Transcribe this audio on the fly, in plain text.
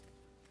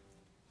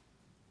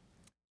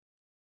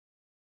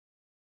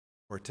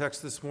Our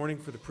text this morning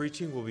for the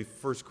preaching will be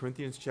 1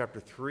 Corinthians chapter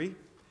 3,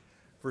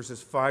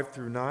 verses 5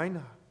 through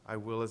 9. I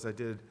will, as I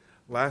did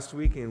last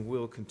week and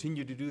will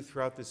continue to do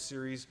throughout this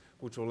series,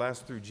 which will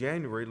last through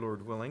January,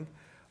 Lord willing,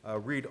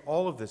 read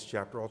all of this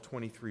chapter, all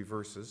 23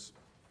 verses.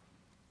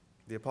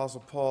 The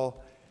Apostle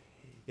Paul,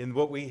 in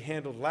what we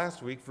handled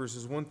last week,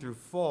 verses 1 through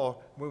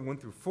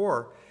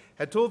 4,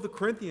 had told the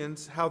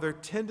Corinthians how their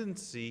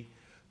tendency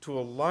to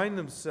align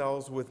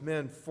themselves with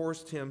men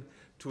forced him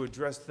to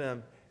address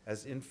them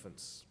as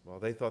infants. Well,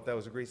 they thought that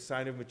was a great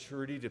sign of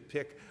maturity to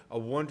pick a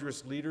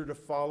wondrous leader to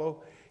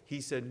follow. He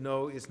said,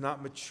 no, it's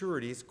not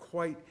maturity. It's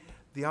quite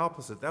the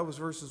opposite. That was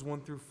verses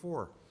 1 through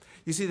 4.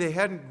 You see, they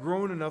hadn't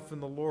grown enough in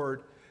the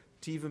Lord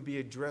to even be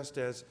addressed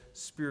as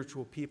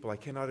spiritual people. I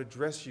cannot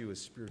address you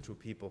as spiritual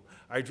people.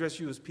 I address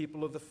you as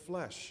people of the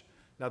flesh.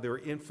 Now, they were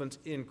infants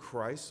in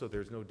Christ, so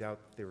there's no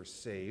doubt that they were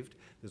saved.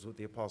 This is what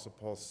the Apostle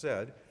Paul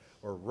said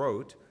or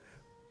wrote.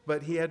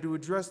 But he had to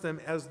address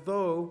them as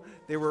though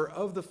they were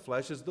of the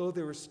flesh, as though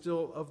they were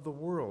still of the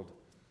world.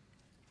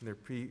 And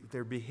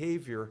their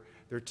behavior,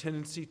 their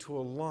tendency to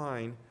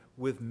align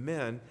with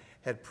men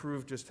had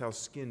proved just how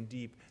skin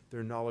deep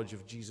their knowledge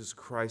of Jesus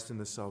Christ and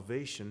the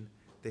salvation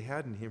they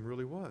had in him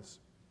really was.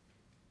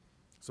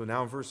 So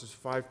now in verses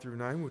 5 through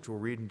 9, which we'll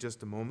read in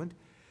just a moment,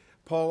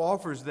 Paul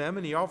offers them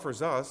and he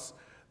offers us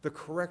the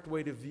correct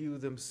way to view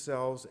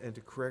themselves and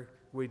the correct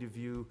way to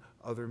view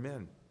other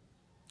men.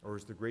 Or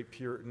as the great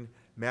Puritan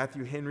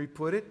Matthew Henry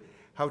put it,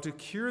 how to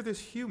cure this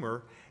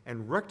humor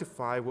and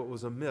rectify what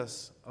was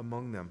amiss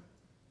among them.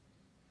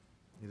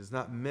 It is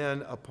not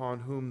men upon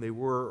whom they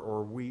were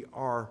or we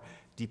are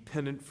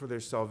dependent for their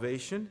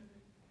salvation,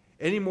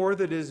 any more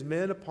than it is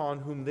men upon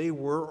whom they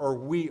were or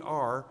we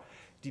are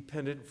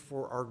dependent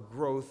for our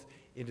growth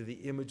into the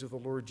image of the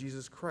Lord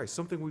Jesus Christ,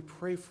 something we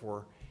pray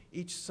for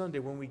each Sunday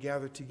when we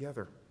gather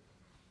together.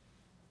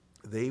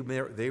 They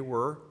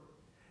were,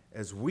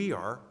 as we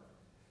are,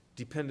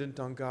 dependent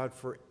on God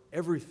for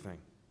everything.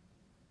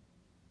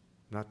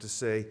 Not to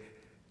say,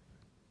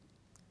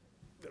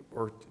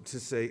 or to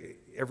say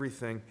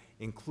everything,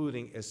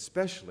 including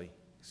especially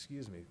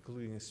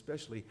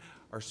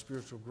our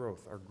spiritual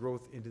growth, our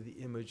growth into the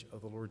image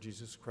of the Lord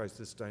Jesus Christ,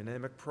 this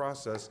dynamic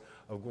process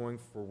of going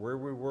from where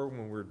we were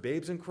when we were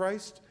babes in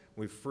Christ,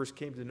 when we first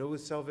came to know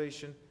his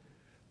salvation,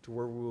 to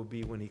where we will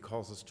be when he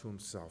calls us to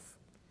himself.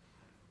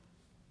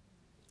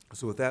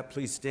 So with that,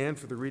 please stand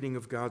for the reading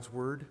of God's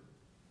word.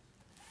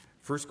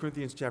 1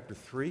 Corinthians chapter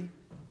 3.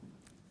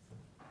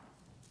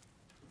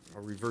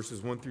 I'll read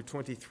verses 1 through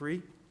 23.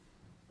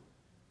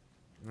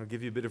 And I'll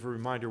give you a bit of a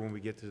reminder when we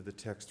get to the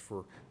text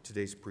for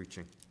today's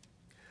preaching.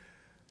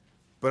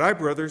 But I,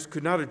 brothers,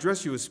 could not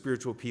address you as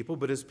spiritual people,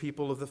 but as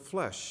people of the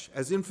flesh,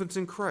 as infants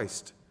in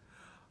Christ.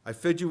 I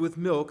fed you with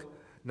milk,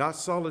 not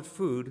solid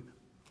food,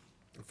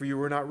 for you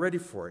were not ready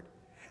for it.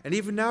 And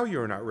even now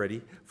you are not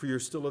ready, for you are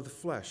still of the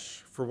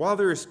flesh. For while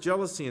there is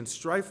jealousy and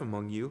strife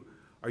among you,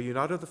 are you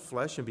not of the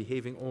flesh and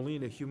behaving only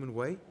in a human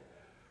way?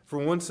 For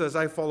one says,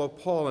 I follow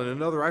Paul, and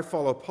another, I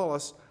follow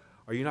Apollos.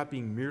 Are you not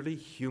being merely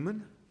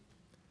human?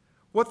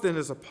 What then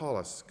is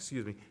Apollos?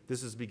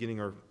 This is beginning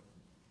our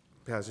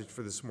passage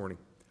for this morning.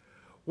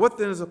 What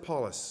then is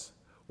Apollos?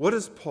 What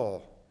is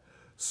Paul?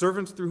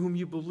 Servants through whom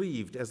you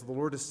believed, as the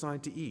Lord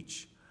assigned to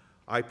each.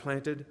 I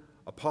planted,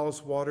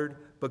 Apollos watered,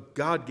 but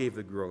God gave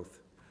the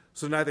growth.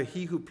 So neither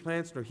he who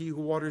plants nor he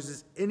who waters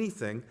is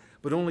anything,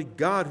 but only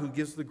God who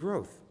gives the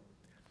growth.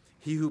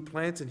 He who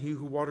plants and he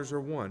who waters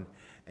are one,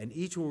 and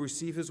each will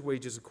receive his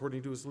wages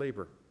according to his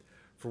labor.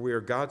 For we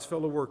are God's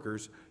fellow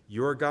workers,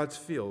 you are God's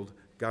field,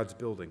 God's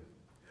building.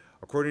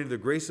 According to the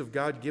grace of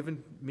God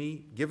given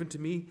to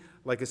me,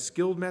 like a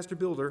skilled master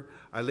builder,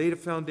 I laid a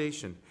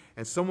foundation,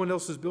 and someone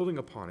else is building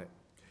upon it.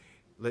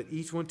 Let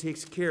each one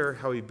take care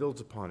how he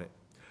builds upon it.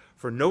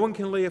 For no one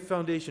can lay a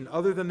foundation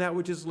other than that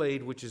which is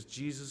laid, which is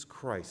Jesus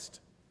Christ.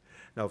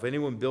 Now, if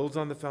anyone builds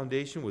on the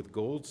foundation with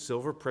gold,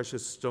 silver,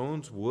 precious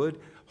stones, wood,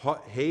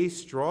 hay,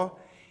 straw,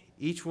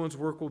 each one's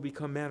work will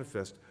become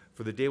manifest,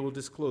 for the day will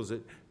disclose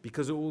it,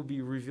 because it will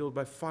be revealed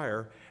by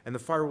fire, and the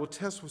fire will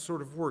test what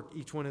sort of work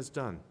each one has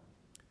done.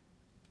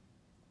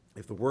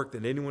 If the work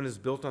that anyone has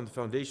built on the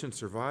foundation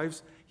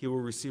survives, he will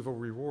receive a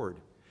reward.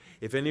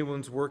 If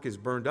anyone's work is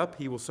burned up,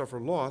 he will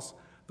suffer loss,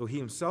 though he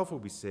himself will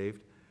be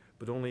saved,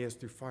 but only as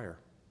through fire.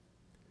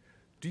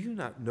 Do you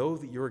not know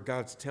that you are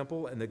God's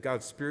temple and that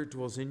God's Spirit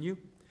dwells in you?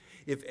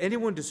 If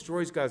anyone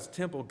destroys God's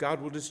temple, God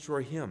will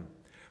destroy him.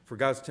 For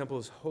God's temple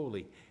is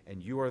holy,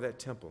 and you are that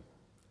temple.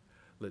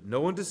 Let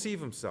no one deceive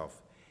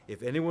himself.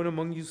 If anyone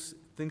among you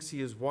thinks he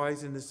is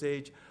wise in this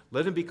age,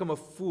 let him become a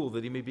fool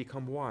that he may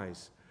become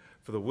wise.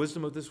 For the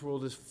wisdom of this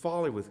world is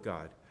folly with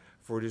God.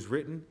 For it is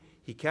written,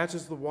 he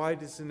catches the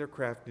wise in their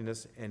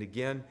craftiness, and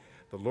again,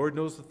 the Lord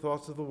knows the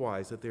thoughts of the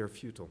wise, that they are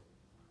futile.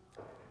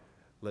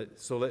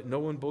 So let no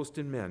one boast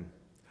in men.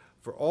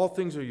 For all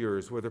things are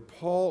yours, whether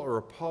Paul or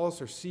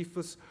Apollos or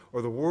Cephas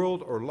or the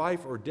world or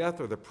life or death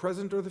or the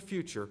present or the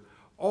future,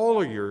 all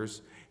are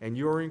yours, and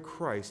you are in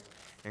Christ,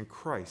 and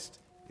Christ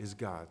is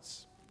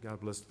God's.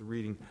 God bless the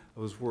reading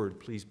of his word.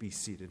 Please be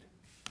seated.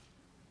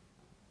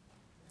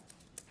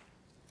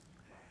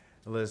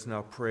 And let us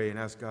now pray and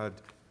ask God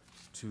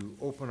to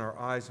open our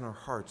eyes and our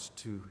hearts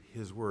to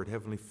his word.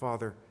 Heavenly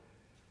Father,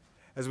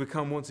 as we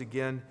come once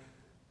again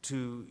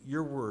to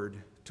your word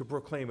to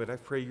proclaim it, I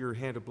pray your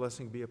hand of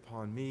blessing be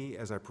upon me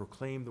as I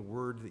proclaim the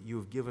word that you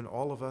have given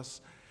all of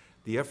us,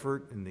 the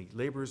effort and the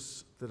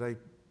labors that I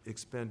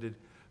expended.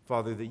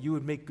 Father, that you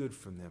would make good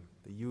from them,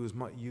 that you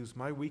use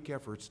my weak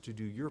efforts to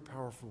do your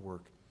powerful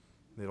work,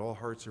 that all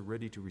hearts are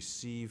ready to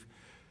receive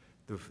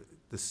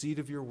the seed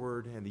of your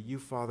word, and that you,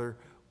 Father,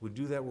 would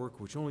do that work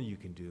which only you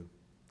can do,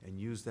 and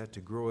use that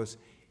to grow us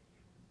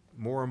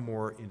more and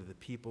more into the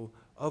people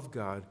of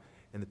God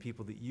and the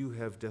people that you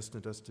have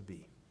destined us to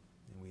be.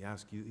 And we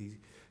ask you to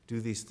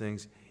do these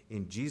things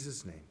in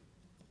Jesus' name.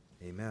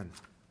 Amen.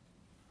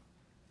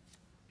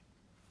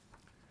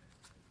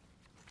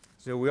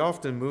 So we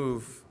often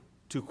move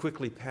too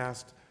quickly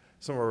past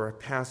some of our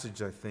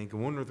passages, I think,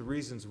 and one of the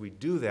reasons we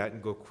do that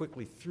and go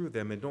quickly through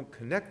them and don't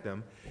connect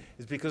them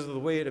is because of the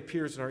way it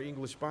appears in our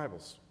English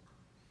Bibles.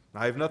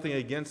 Now, I have nothing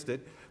against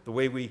it, the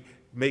way we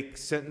make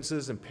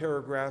sentences and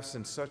paragraphs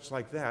and such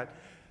like that,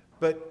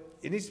 but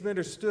it needs to be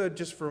understood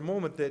just for a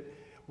moment that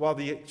while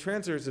the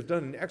translators have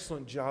done an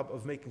excellent job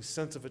of making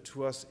sense of it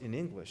to us in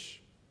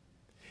English,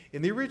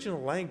 in the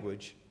original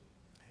language,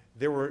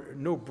 there were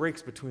no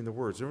breaks between the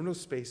words. There were no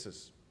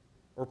spaces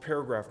or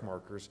paragraph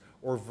markers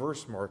or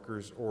verse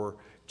markers or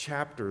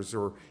chapters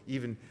or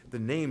even the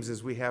names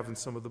as we have in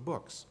some of the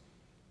books.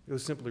 It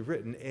was simply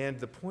written. And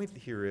the point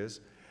here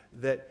is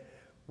that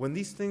when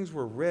these things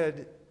were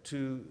read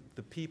to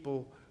the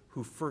people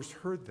who first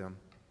heard them,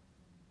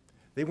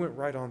 they went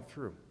right on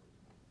through.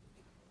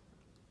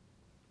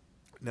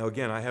 Now,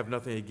 again, I have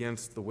nothing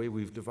against the way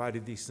we've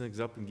divided these things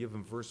up and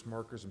given verse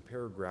markers and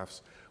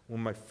paragraphs. One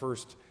of my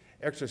first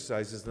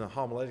exercises in the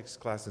homiletics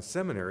class in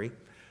seminary,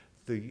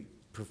 the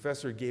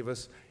professor gave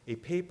us a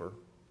paper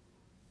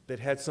that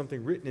had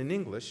something written in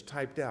English,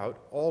 typed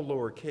out, all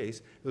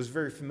lowercase. It was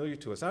very familiar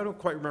to us. I don't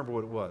quite remember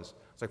what it was.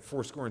 It's like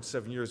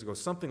 7 years ago,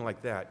 something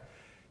like that.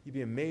 You'd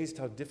be amazed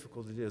how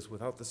difficult it is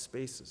without the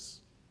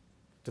spaces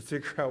to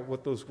figure out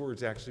what those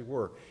words actually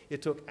were.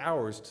 It took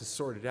hours to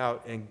sort it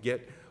out and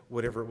get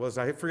whatever it was.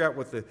 I forgot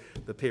what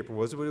the paper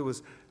was, but it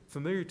was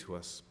familiar to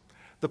us.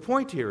 The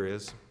point here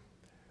is,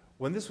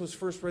 when this was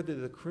first read to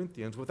the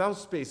Corinthians, without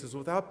spaces,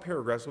 without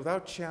paragraphs,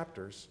 without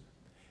chapters,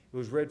 it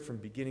was read from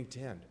beginning to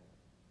end.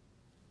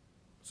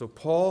 So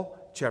Paul,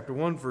 chapter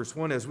 1, verse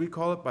 1, as we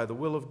call it, by the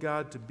will of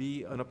God to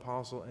be an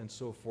apostle and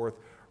so forth,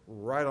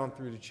 right on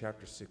through to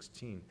chapter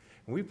 16.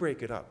 And we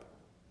break it up.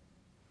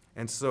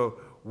 And so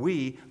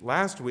we,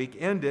 last week,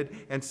 ended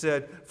and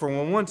said, for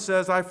when one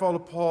says, I follow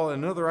Paul,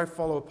 and another, I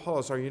follow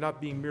Apollos, are you not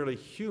being merely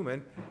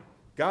human?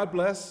 God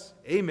bless.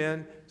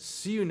 Amen.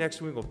 See you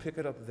next week. We'll pick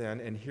it up then.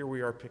 And here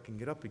we are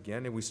picking it up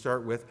again. And we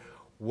start with,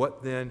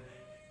 what then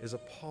is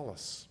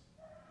Apollos?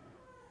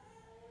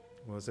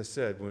 Well, as I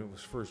said, when it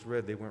was first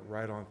read, they went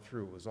right on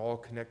through. It was all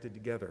connected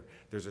together.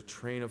 There's a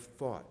train of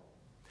thought.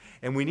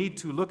 And we need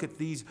to look at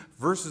these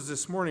verses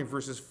this morning,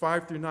 verses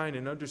 5 through 9,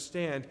 and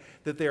understand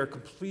that they are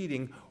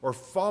completing or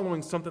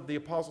following something the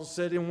apostle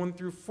said in 1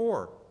 through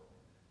 4.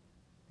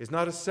 It's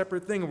not a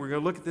separate thing. And we're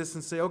going to look at this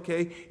and say,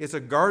 okay, it's a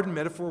garden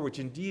metaphor, which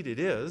indeed it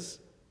is.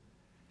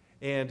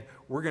 And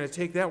we're going to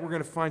take that, we're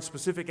going to find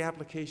specific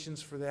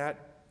applications for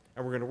that,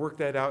 and we're going to work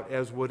that out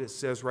as what it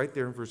says right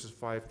there in verses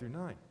 5 through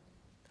 9.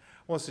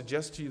 I want to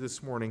suggest to you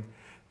this morning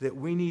that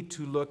we need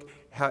to look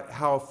at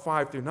how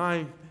 5 through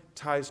 9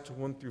 ties to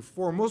 1 through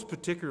 4, most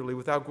particularly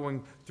without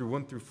going through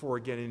 1 through 4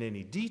 again in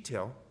any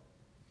detail.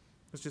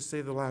 Let's just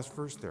say the last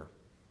verse there.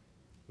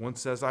 One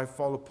says, I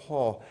follow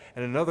Paul,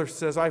 and another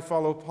says, I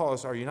follow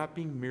Apollos. Are you not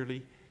being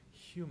merely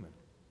human?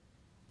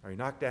 Are you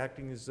not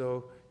acting as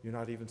though you're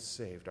not even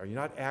saved? Are you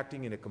not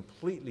acting in a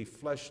completely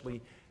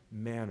fleshly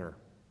manner?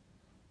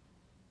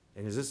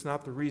 And is this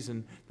not the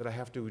reason that I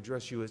have to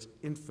address you as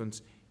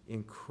infants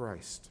in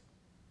Christ?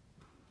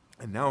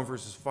 And now in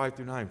verses 5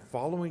 through 9,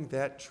 following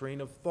that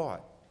train of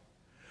thought,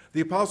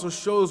 the apostle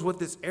shows what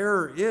this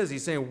error is.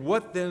 He's saying,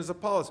 what then is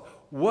Apollos?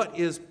 What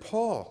is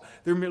Paul?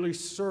 They're merely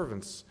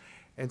servants,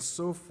 and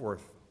so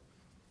forth.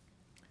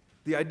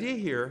 The idea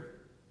here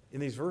in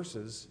these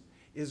verses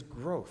is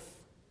growth.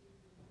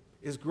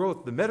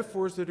 The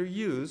metaphors that are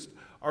used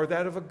are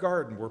that of a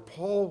garden, where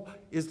Paul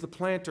is the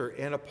planter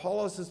and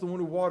Apollos is the one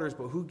who waters,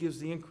 but who gives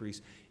the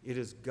increase? It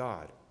is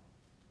God.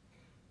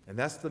 And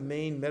that's the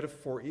main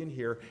metaphor in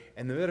here.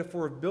 And the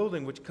metaphor of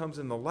building, which comes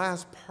in the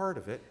last part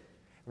of it,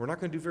 we're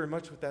not going to do very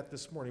much with that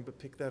this morning, but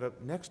pick that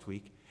up next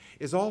week,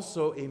 is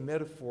also a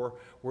metaphor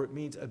where it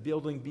means a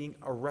building being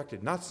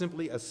erected, not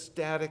simply a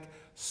static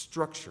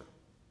structure.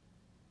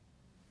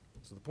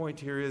 So the point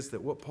here is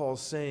that what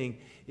Paul's saying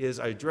is,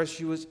 I address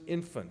you as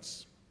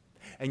infants,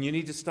 and you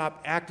need to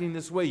stop acting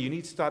this way. You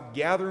need to stop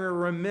gathering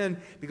around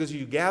men, because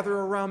you gather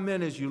around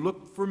men as you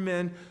look for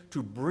men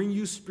to bring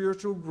you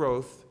spiritual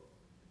growth.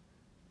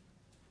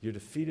 You're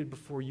defeated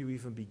before you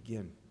even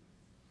begin.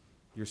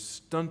 You're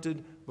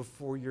stunted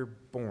before you're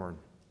born,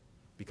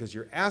 because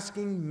you're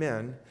asking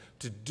men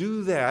to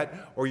do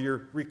that, or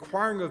you're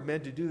requiring of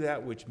men to do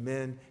that which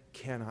men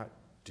cannot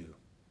do.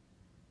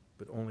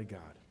 but only God.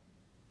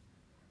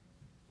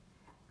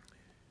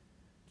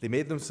 They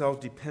made themselves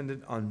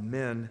dependent on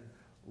men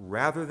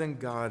rather than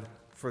God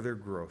for their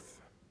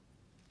growth.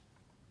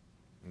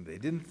 And they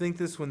didn't think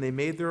this when they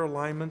made their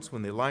alignments,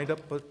 when they lined up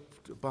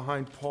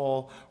behind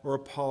Paul or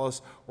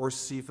Apollos or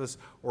Cephas,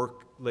 or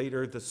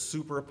later the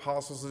super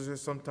apostles, as they're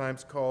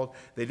sometimes called.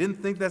 They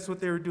didn't think that's what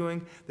they were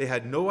doing. They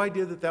had no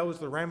idea that that was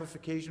the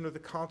ramification or the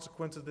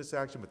consequence of this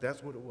action, but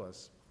that's what it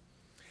was.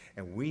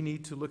 And we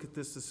need to look at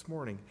this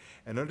morning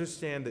and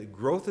understand that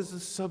growth is the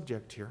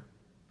subject here.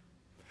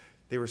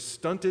 They were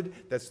stunted.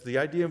 That's the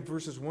idea in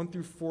verses 1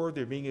 through 4.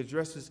 They're being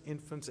addressed as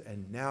infants.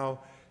 And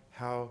now,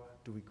 how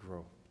do we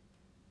grow?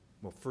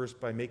 Well,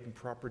 first, by making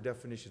proper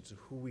definitions of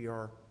who we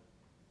are,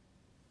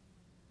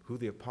 who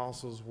the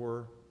apostles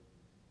were,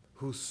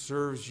 who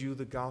serves you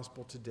the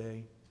gospel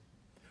today,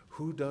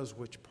 who does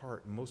which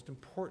part. And most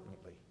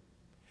importantly,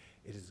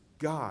 it is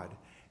God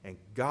and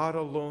God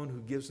alone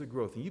who gives the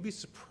growth. And you'd be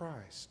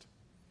surprised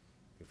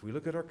if we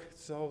look at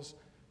ourselves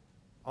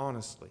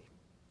honestly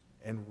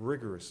and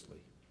rigorously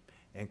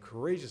and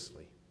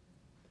courageously,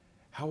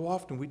 how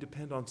often we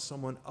depend on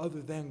someone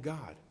other than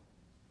God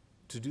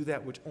to do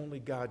that which only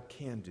God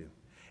can do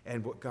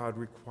and what God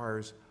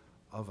requires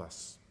of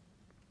us.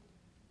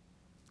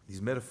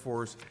 These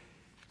metaphors,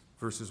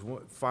 verses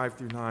 5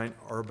 through 9,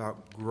 are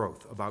about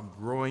growth, about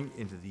growing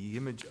into the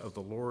image of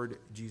the Lord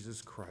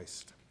Jesus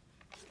Christ.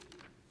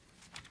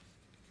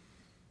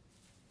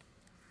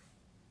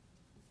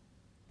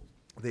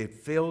 They had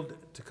failed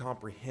to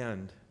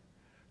comprehend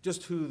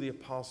just who the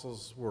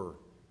apostles were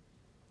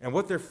and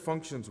what their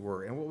functions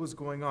were and what was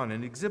going on.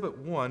 And Exhibit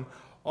 1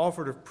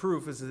 offered of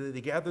proof is that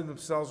they gathered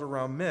themselves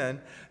around men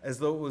as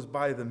though it was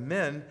by the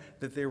men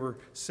that they were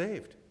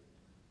saved.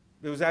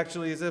 It was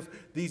actually as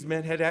if these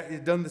men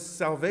had done the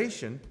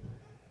salvation,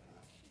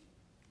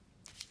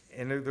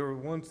 and there were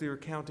ones they were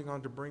counting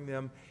on to bring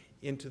them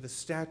into the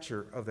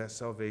stature of that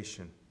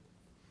salvation.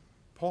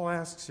 Paul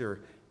asks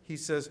here, he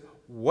says,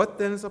 what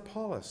then is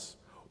Apollos?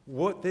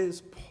 What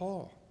is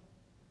Paul?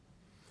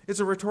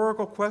 It's a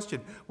rhetorical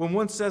question. When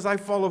one says, I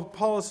follow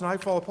Apollos and I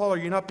follow Paul,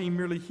 you're not being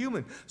merely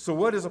human. So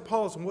what is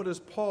Apollos and what is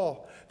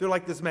Paul? They're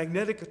like this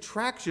magnetic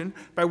attraction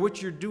by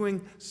which you're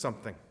doing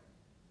something.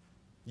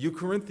 You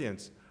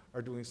Corinthians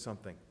are doing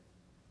something.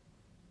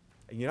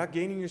 And you're not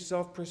gaining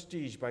yourself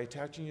prestige by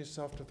attaching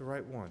yourself to the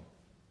right one.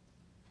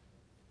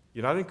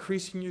 You're not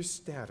increasing your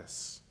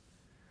status.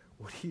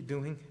 What are you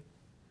doing?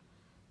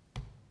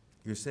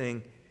 You're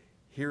saying,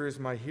 here is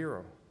my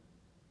hero.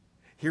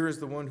 Here is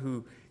the one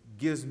who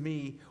gives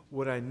me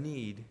what I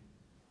need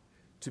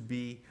to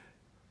be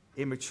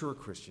a mature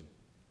Christian,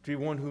 to be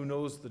one who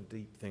knows the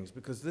deep things,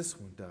 because this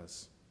one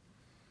does.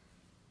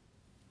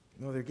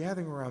 No, they're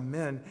gathering around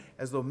men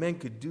as though men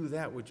could do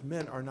that which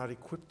men are not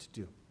equipped to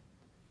do.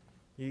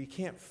 You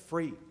can't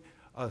freight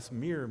a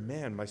mere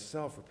man,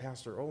 myself or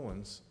Pastor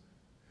Owens,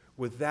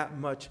 with that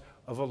much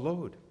of a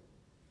load.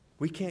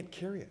 We can't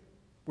carry it.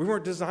 We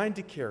weren't designed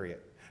to carry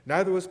it.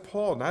 Neither was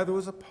Paul, neither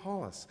was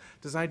Apollos,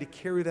 designed to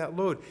carry that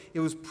load. It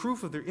was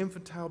proof of their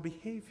infantile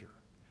behavior,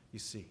 you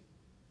see.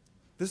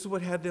 This is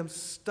what had them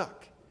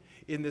stuck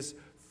in this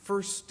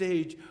first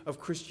stage of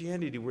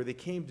Christianity, where they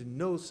came to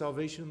know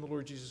salvation in the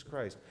Lord Jesus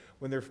Christ,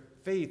 when their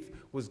faith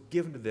was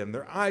given to them,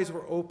 their eyes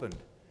were opened,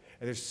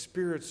 and their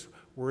spirits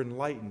were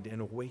enlightened and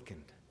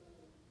awakened.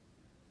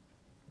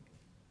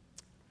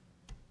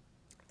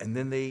 And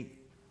then they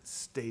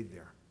stayed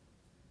there,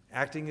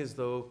 acting as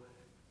though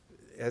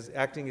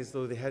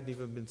they hadn't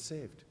even been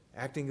saved,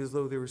 acting as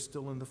though they were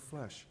still in the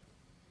flesh.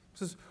 It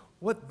says,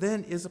 what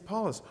then is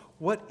Apollos?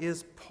 What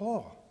is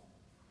Paul?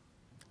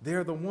 They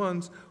are the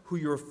ones who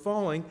you're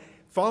following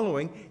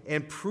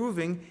and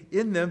proving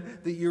in them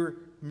that you're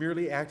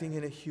merely acting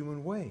in a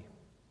human way.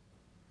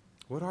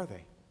 What are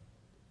they?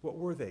 What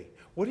were they?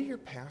 What are your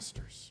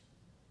pastors?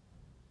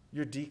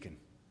 Your deacon?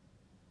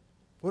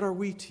 What are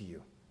we to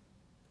you?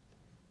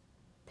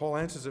 Paul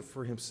answers it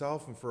for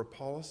himself and for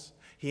Apollos.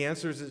 He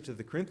answers it to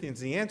the Corinthians.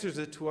 He answers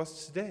it to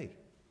us today.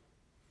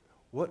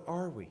 What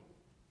are we?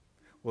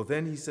 Well,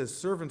 then he says,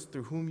 servants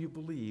through whom you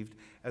believed,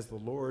 as the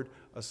Lord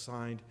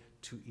assigned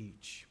to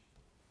each.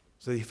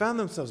 So they found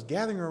themselves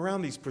gathering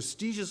around these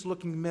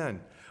prestigious-looking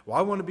men. Well,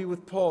 I want to be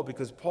with Paul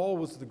because Paul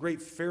was the great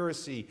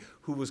Pharisee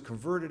who was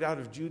converted out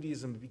of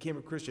Judaism and became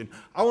a Christian.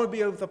 I want to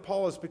be with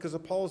Apollos because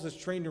Apollos is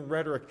trained in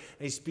rhetoric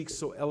and he speaks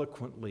so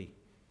eloquently.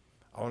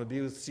 I want to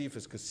be with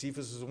Cephas because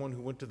Cephas is the one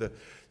who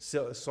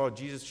saw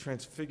Jesus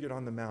transfigured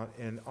on the mount,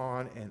 and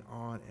on and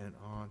on and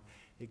on.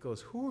 It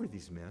goes, who are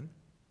these men?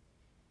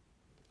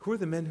 Who are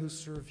the men who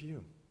serve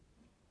you?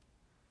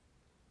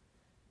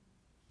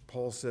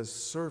 Paul says,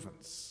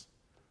 servants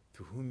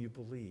through whom you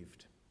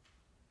believed.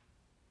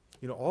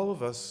 You know, all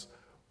of us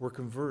were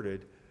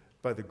converted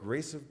by the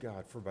grace of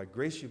God, for by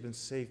grace you've been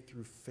saved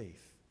through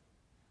faith.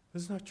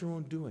 This is not your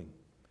own doing.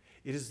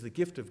 It is the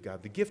gift of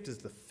God. The gift is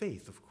the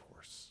faith, of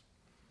course.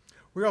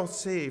 We're all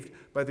saved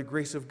by the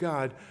grace of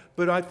God,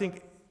 but I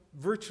think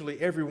virtually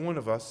every one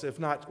of us, if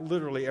not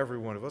literally every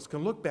one of us,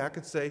 can look back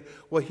and say,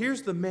 well,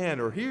 here's the man,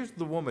 or here's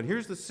the woman,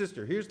 here's the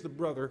sister, here's the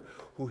brother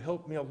who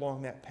helped me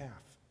along that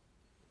path.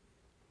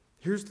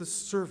 Here's the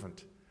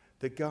servant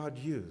that God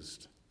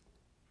used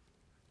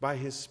by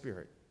his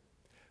Spirit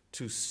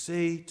to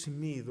say to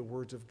me the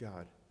words of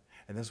God.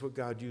 And that's what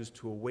God used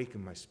to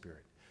awaken my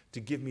spirit, to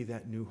give me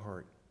that new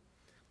heart.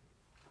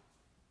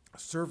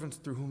 Servants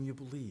through whom you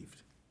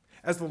believed,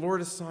 as the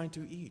Lord assigned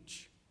to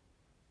each.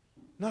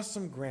 Not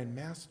some grand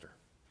master,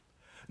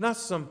 not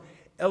some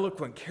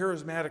eloquent,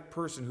 charismatic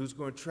person who's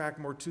going to attract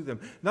more to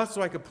them. Not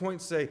so I could point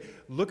and say,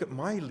 look at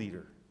my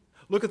leader.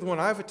 Look at the one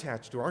I've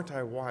attached to. Aren't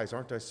I wise?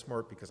 Aren't I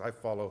smart because I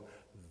follow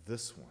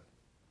this one?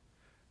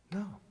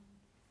 No.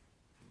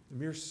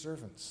 Mere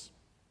servants.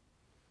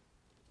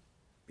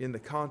 In the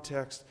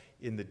context,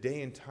 in the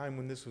day and time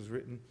when this was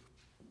written,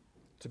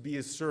 to be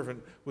his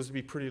servant was to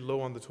be pretty low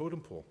on the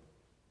totem pole.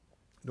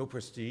 No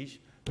prestige,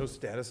 no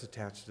status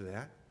attached to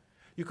that.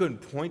 You couldn't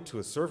point to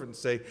a servant and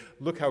say,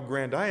 look how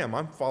grand I am.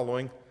 I'm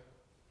following,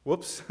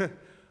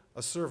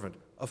 a servant,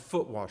 a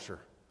foot washer,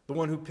 the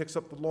one who picks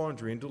up the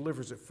laundry and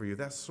delivers it for you,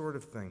 that sort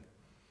of thing.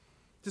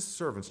 Just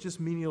servants, just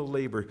menial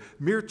labor,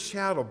 mere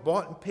chattel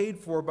bought and paid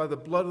for by the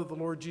blood of the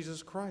Lord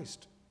Jesus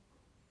Christ.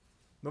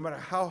 No matter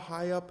how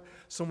high up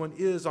someone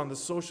is on the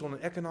social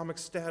and economic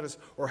status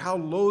or how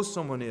low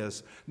someone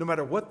is, no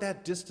matter what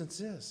that distance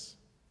is,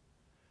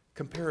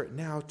 compare it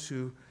now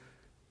to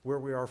where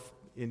we are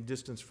in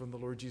distance from the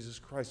Lord Jesus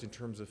Christ in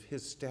terms of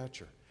his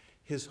stature,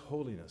 his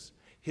holiness,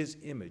 his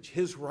image,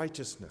 his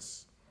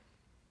righteousness.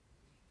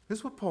 This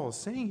is what Paul is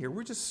saying here.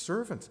 We're just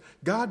servants.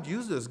 God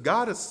used us.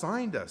 God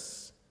assigned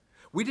us.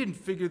 We didn't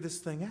figure this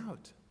thing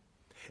out.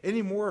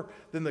 Any more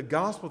than the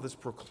gospel that's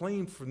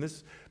proclaimed from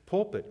this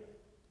pulpit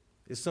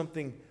is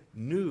something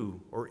new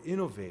or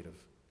innovative.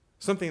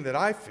 Something that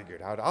I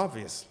figured out,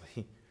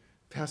 obviously.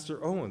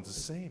 Pastor Owen's the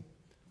same.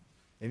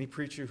 Any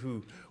preacher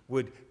who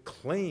would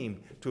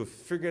claim to have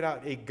figured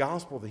out a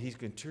gospel that he's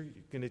going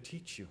to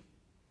teach you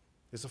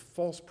is a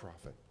false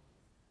prophet,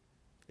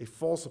 a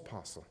false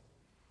apostle.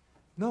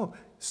 No,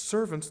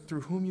 servants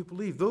through whom you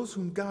believe, those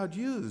whom God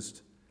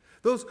used,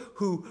 those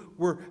who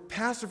were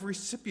passive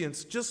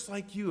recipients just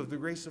like you of the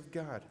grace of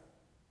God.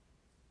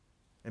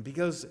 And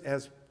because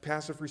as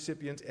passive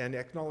recipients and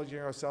acknowledging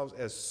ourselves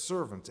as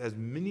servants, as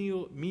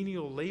menial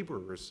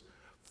laborers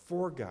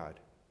for God,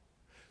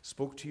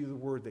 spoke to you the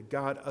word that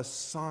God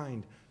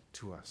assigned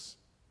to us.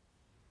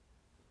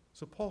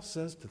 So Paul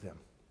says to them,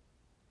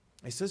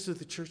 he says to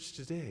the church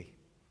today,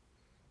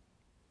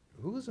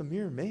 who is a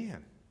mere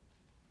man?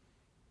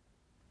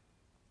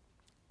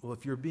 Well,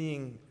 if you're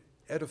being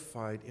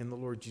edified in the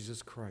Lord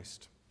Jesus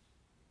Christ,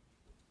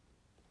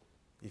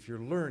 if you're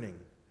learning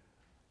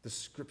the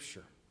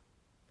Scripture,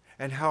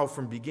 and how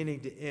from beginning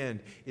to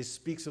end it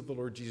speaks of the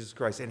Lord Jesus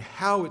Christ, and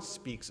how it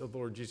speaks of the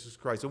Lord Jesus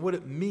Christ, and what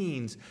it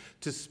means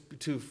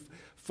to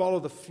follow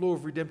the flow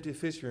of redemptive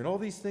history, and all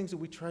these things that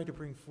we try to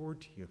bring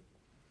forward to you.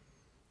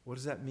 What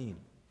does that mean?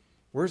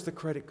 Where's the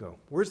credit go?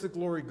 Where's the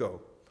glory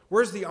go?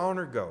 Where's the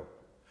honor go?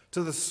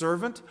 To the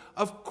servant?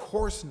 Of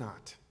course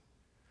not.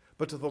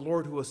 But to the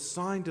Lord who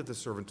assigned to the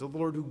servant, to the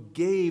Lord who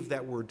gave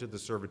that word to the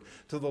servant,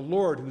 to the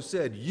Lord who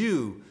said,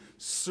 you,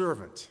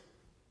 servant,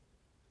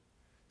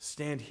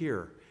 stand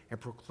here and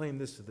proclaim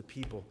this to the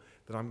people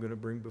that I'm going to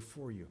bring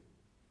before you.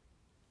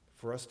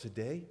 For us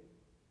today,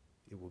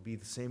 it will be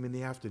the same in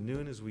the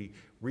afternoon as we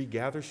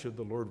regather, should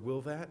the Lord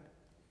will that,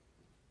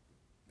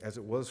 as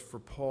it was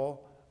for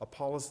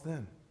Apollos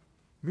then.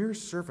 Mere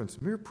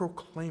servants, mere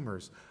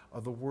proclaimers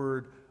of the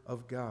word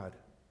of God.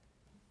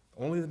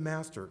 Only the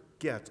master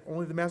gets,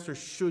 only the master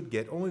should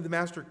get, only the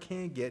master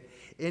can get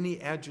any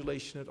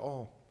adulation at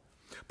all.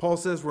 Paul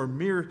says we're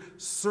mere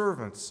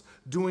servants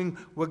doing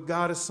what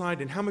God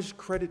assigned. And how much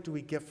credit do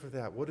we get for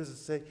that? What does it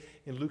say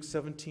in Luke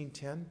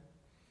 17:10?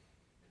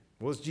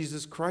 What does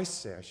Jesus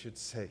Christ say, I should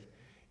say,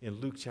 in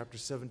Luke chapter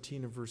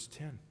 17 and verse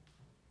 10?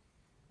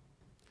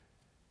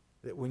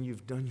 That when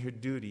you've done your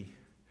duty,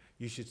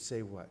 you should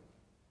say what?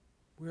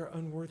 We are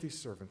unworthy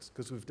servants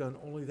because we've done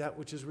only that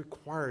which is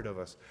required of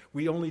us.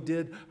 We only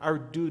did our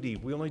duty.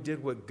 We only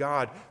did what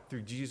God,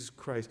 through Jesus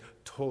Christ,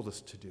 told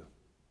us to do.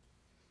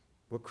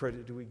 What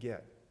credit do we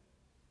get?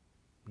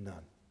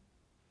 None.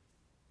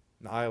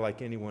 Now, I,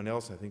 like anyone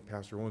else, I think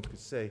Pastor Owens could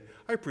say,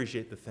 I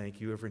appreciate the thank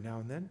you every now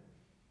and then.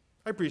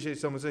 I appreciate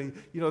someone saying,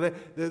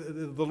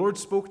 that the Lord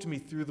spoke to me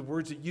through the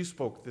words that you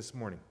spoke this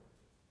morning,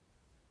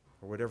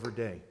 or whatever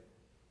day.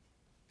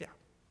 Yeah,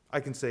 I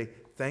can say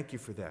thank you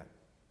for that.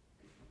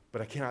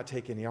 But I cannot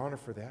take any honor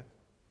for that.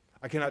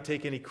 I cannot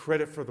take any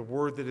credit for the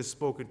word that is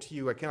spoken to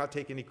you. I cannot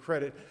take any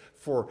credit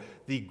for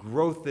the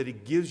growth that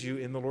it gives you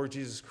in the Lord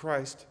Jesus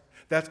Christ.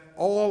 That's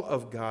all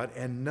of God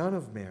and none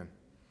of man.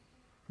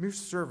 Mere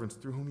servants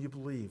through whom you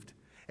believed.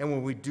 And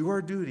when we do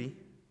our duty,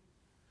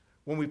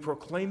 when we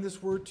proclaim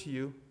this word to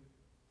you,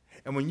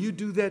 and when you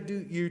do that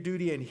your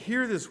duty and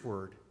hear this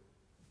word,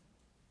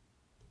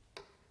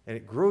 and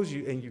it grows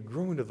you and you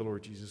grow into the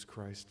Lord Jesus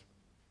Christ,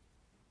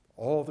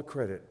 all the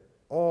credit,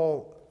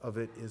 all of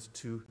it is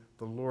to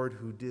the Lord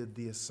who did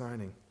the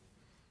assigning.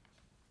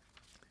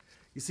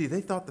 You see,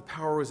 they thought the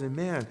power was in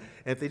man,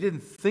 and if they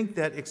didn't think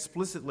that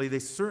explicitly, they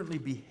certainly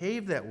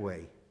behaved that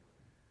way.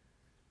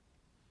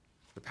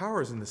 The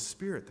power is in the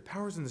Spirit. The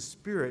power is in the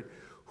Spirit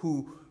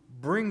who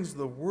brings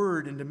the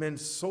Word into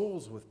men's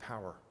souls with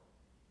power.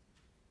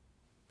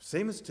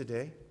 Same as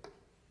today.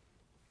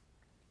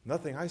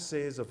 Nothing I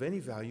say is of any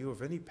value,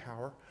 of any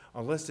power,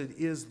 unless it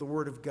is the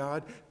Word of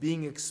God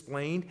being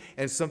explained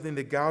and something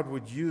that God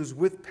would use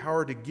with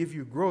power to give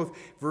you growth.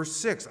 Verse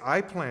 6,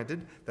 I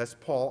planted, that's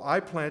Paul, I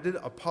planted,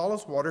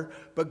 Apollos watered,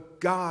 but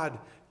God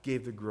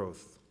gave the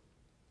growth.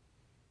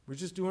 We're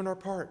just doing our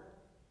part.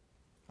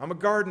 I'm a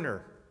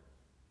gardener.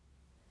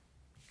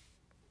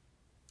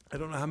 I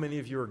don't know how many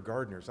of you are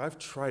gardeners. I've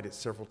tried it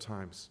several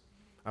times.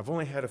 I've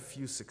only had a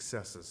few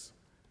successes.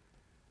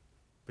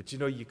 But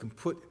you can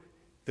put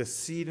the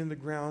seed in the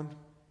ground,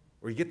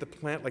 or you get the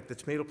plant, like the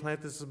tomato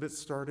plant that's a bit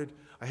started.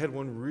 I had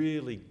one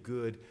really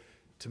good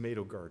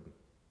tomato garden.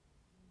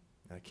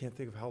 And I can't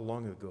think of how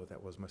long ago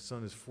that was. My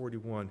son is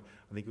 41.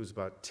 I think he was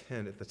about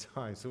 10 at the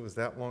time, so it was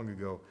that long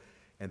ago,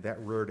 and that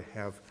rare to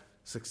have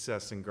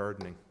success in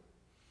gardening.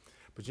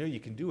 But you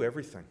can do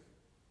everything.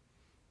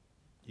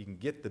 You can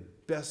get the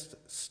best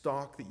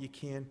stock that you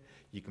can.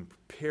 You can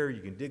prepare,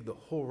 you can dig the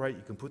hole right,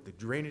 you can put the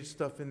drainage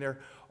stuff in there,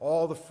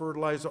 all the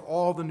fertilizer,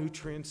 all the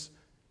nutrients,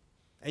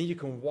 and you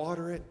can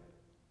water it.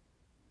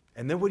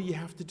 And then what do you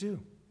have to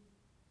do?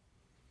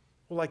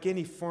 Well, like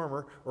any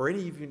farmer or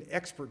any even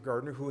expert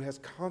gardener who has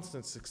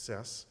constant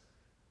success,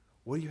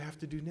 what do you have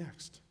to do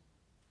next?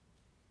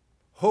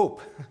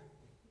 Hope.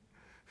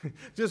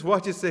 Just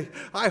watch it say,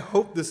 I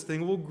hope this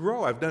thing will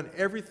grow. I've done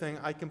everything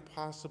I can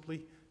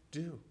possibly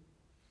do.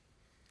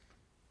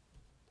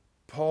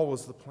 Paul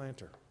was the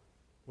planter.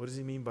 What does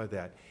he mean by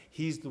that?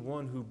 He's the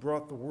one who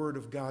brought the word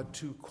of God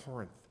to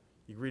Corinth.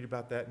 You read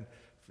about that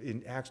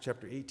in Acts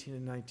chapter 18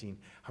 and 19,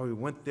 how he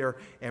went there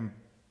and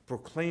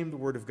proclaimed the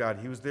word of God.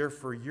 He was there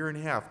for a year and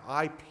a half.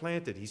 I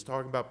planted. He's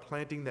talking about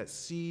planting that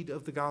seed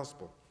of the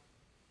gospel.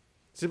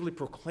 Simply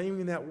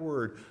proclaiming that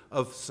word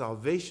of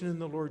salvation in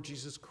the Lord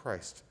Jesus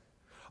Christ.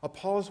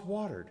 Apollos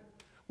watered.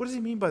 What does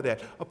he mean by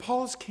that?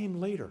 Apollos came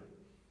later.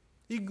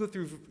 You can go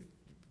through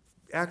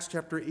Acts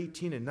chapter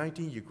 18 and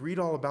 19. You can read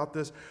all about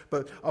this.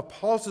 But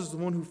Apollos is the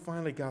one who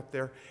finally got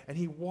there, and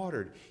he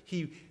watered.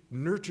 He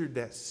nurtured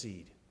that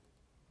seed.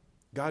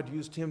 God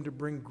used him to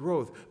bring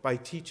growth by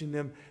teaching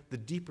them the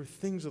deeper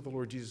things of the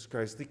Lord Jesus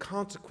Christ, the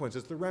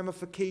consequences, the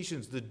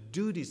ramifications, the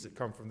duties that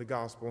come from the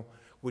gospel,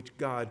 which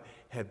God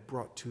had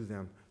brought to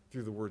them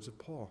through the words of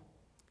Paul.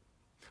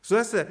 So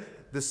that's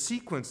the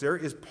sequence there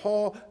is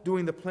Paul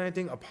doing the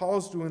planting,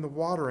 Apollos doing the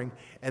watering,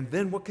 and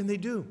then what can they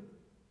do?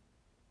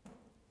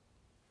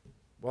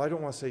 Well, I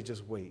don't want to say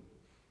just wait.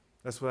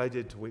 That's what I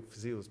did to wait for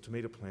those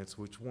tomato plants,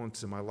 which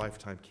once in my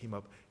lifetime came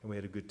up and we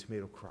had a good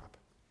tomato crop.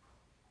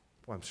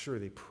 Well, I'm sure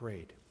they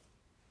prayed.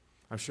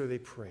 I'm sure they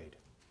prayed.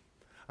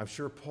 I'm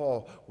sure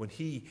Paul, when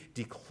he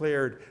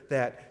declared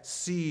that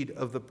seed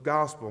of the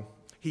gospel,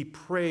 he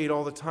prayed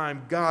all the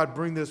time, God,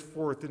 bring this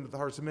forth into the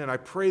hearts of men. I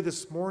pray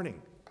this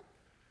morning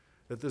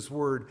that this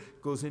word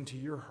goes into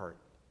your heart.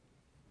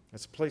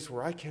 It's a place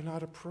where I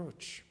cannot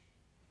approach.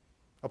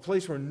 A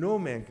place where no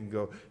man can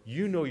go.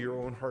 You know your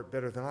own heart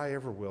better than I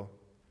ever will.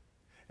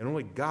 And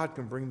only God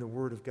can bring the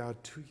word of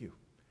God to you.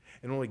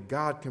 And only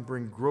God can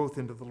bring growth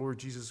into the Lord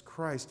Jesus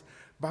Christ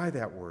by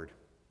that word.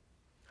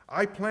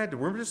 I planted.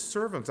 We're just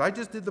servants. I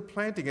just did the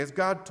planting as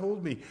God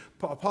told me.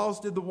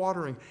 Apollos did the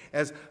watering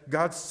as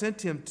God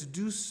sent him to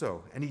do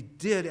so. And he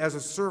did as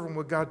a servant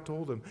what God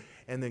told him.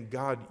 And then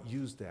God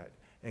used that.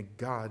 And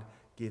God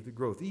gave the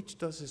growth. Each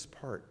does his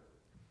part.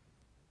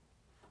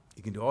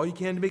 You can do all you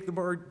can to make the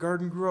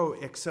garden grow,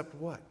 except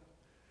what?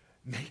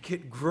 Make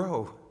it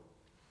grow.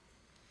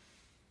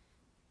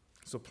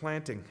 So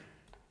planting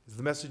is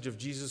the message of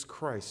Jesus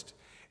Christ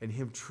and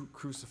him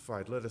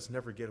crucified. Let us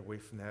never get away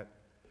from that.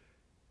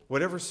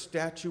 Whatever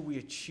stature we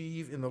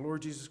achieve in the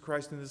Lord Jesus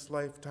Christ in this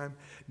lifetime,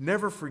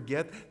 never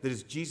forget that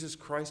it's Jesus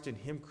Christ and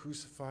him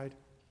crucified.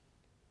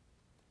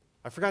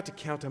 I forgot to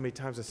count how many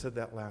times I said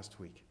that last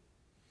week.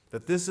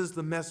 That this is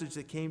the message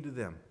that came to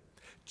them.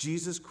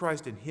 Jesus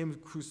Christ and him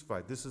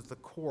crucified. This is the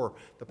core,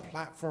 the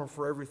platform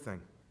for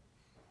everything.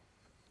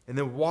 And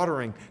then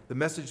watering, the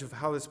message of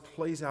how this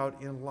plays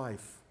out in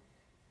life.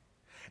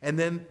 And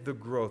then the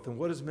growth. And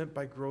what is meant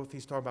by growth?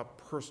 He's talking about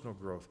personal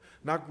growth.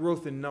 Not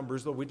growth in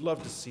numbers, though we'd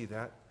love to see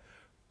that.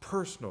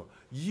 Personal.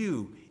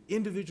 You,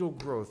 individual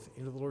growth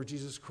into the Lord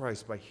Jesus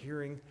Christ by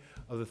hearing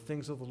of the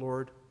things of the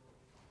Lord,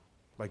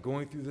 by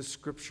going through the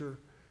scripture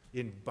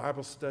in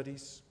Bible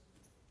studies,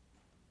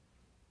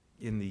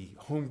 in the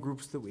home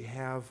groups that we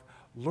have,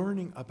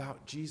 learning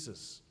about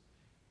Jesus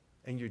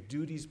and your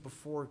duties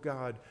before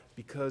God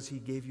because he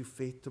gave you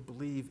faith to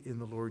believe in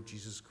the Lord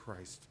Jesus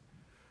Christ.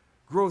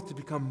 Growth to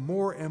become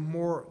more and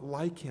more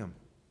like him.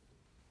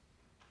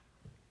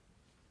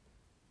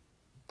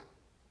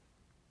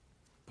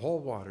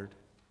 Paul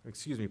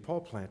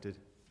planted,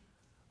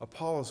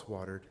 Apollos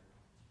watered,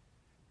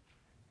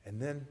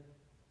 and then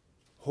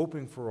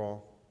hoping for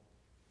all,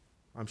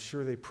 I'm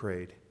sure they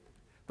prayed,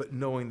 but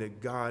knowing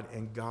that God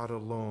and God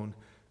alone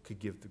could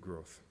give the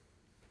growth.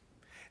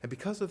 And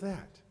because of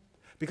that,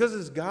 because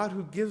it's God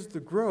who gives the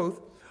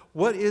growth,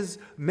 what is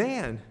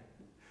man?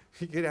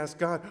 You could ask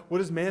God,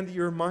 what is man that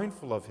you're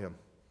mindful of him?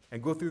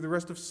 And go through the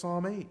rest of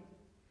Psalm 8.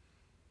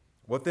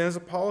 What then is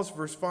Apollos?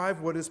 Verse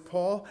 5, what is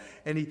Paul?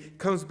 And he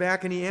comes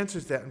back and he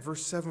answers that in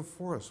verse 7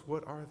 for us.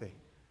 What are they?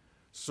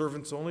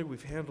 Servants only,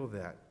 we've handled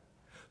that.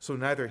 So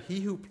neither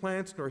he who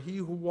plants nor he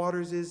who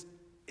waters is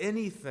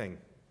anything.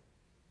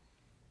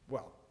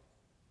 Well,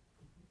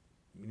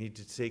 we need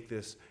to take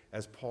this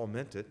as Paul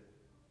meant it.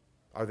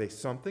 Are they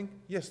something?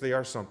 Yes, they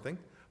are something.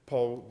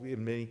 Paul,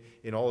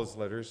 in all his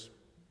letters,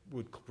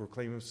 would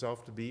proclaim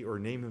himself to be or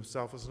name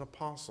himself as an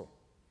apostle.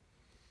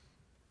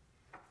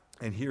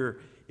 And here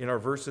in our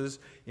verses,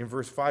 in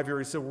verse 5, he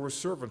already said we're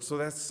servants, so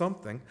that's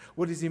something.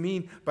 What does he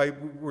mean by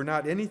we're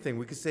not anything?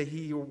 We could say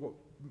he who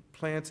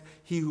plants,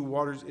 he who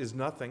waters is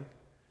nothing.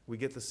 We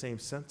get the same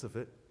sense of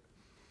it.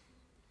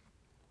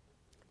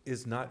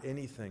 Is not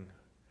anything.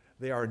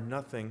 They are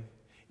nothing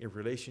in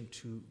relation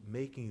to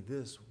making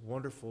this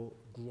wonderful,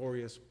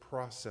 glorious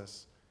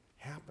process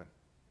happen.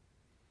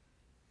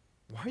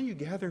 Why are you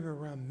gathering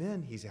around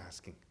men, he's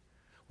asking.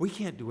 We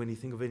can't do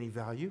anything of any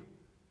value.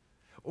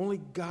 Only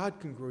God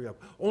can grow you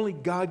up. Only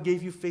God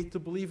gave you faith to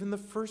believe in the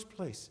first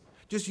place.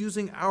 Just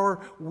using our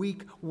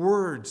weak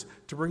words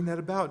to bring that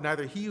about.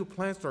 Neither he who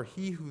plants nor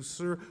he who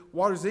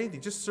waters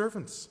anything, just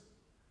servants.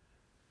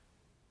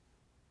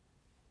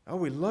 Oh,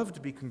 we love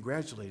to be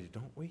congratulated,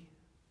 don't we?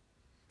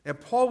 And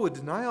Paul would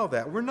deny all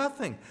that. We're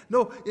nothing.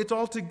 No, it's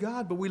all to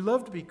God, but we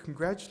love to be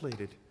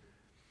congratulated.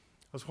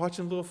 I was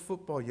watching a little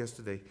football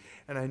yesterday,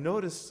 and I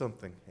noticed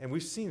something. And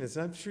we've seen this,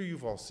 and I'm sure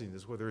you've all seen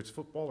this, whether it's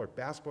football or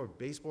basketball or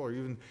baseball or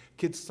even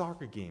kids'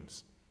 soccer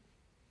games.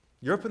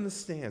 You're up in the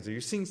stands, or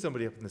you're seeing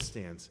somebody up in the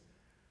stands.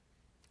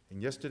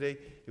 And yesterday,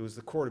 it was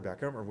the quarterback.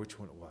 I don't remember which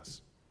one it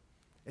was.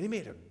 And he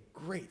made a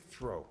great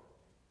throw.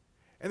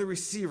 And the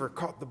receiver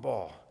caught the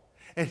ball.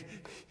 And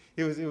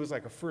it was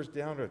like a first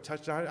down or a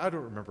touchdown. I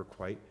don't remember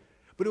quite.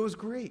 But it was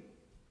great.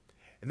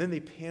 And then they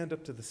panned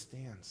up to the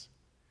stands.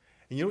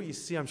 And you know what you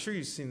see? I'm sure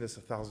you've seen this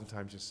 1,000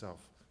 times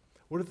yourself.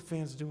 What are the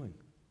fans doing?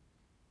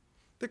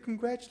 They're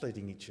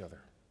congratulating each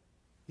other.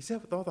 You see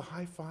that with all the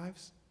high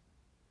fives?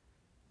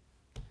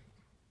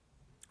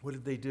 What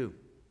did they do?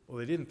 Well,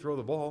 they didn't throw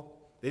the ball.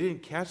 They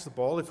didn't catch the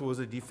ball. If it was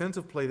a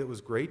defensive play that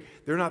was great,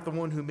 they're not the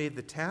one who made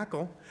the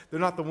tackle. They're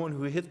not the one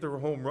who hit the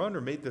home run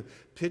or made the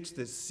pitch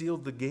that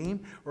sealed the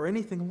game or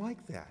anything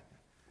like that.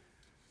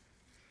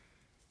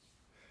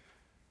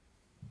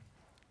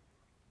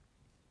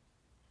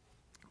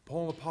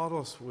 Paul and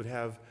Apollos would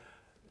have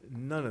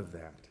none of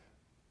that.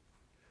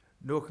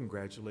 No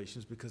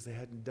congratulations because they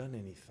hadn't done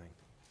anything.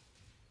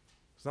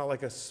 It's not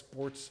like a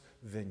sports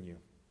venue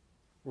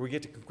where we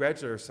get to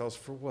congratulate ourselves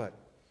for what?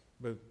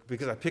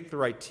 Because I picked the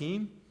right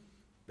team?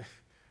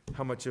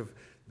 How much of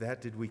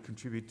that did we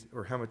contribute,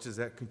 or how much does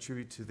that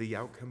contribute to the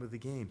outcome of the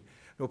game?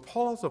 No,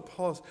 Paul and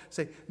Apollos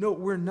say, no,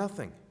 we're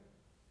nothing.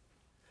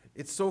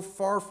 It's so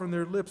far from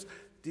their lips,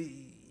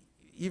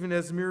 even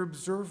as mere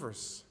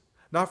observers.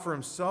 Not for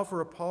himself or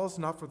Apollos,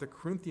 not for the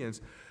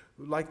Corinthians,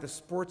 who, like the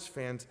sports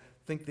fans,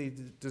 think they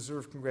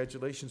deserve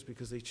congratulations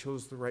because they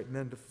chose the right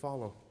men to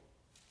follow.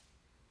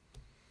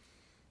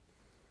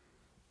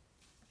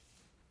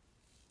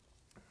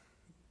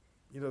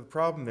 You know, the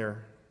problem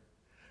there,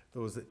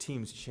 though, is that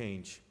teams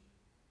change.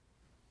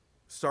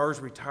 Stars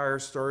retire,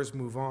 stars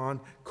move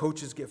on,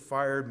 coaches get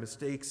fired,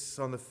 mistakes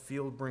on the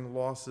field bring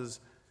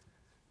losses.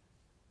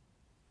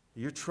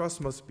 Your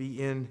trust must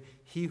be in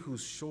he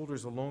whose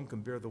shoulders alone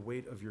can bear the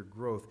weight of your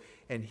growth,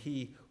 and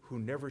he who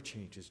never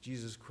changes.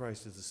 Jesus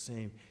Christ is the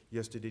same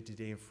yesterday,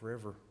 today, and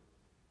forever.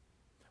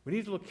 We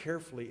need to look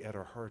carefully at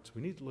our hearts.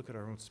 We need to look at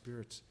our own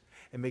spirits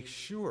and make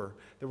sure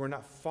that we're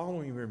not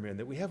following mere men,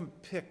 that we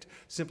haven't picked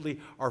simply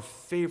our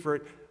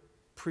favorite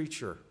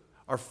preacher,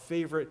 our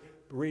favorite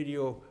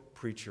radio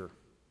preacher,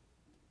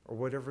 or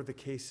whatever the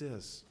case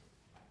is,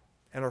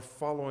 and are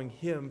following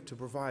him to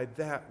provide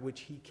that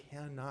which he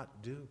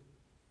cannot do.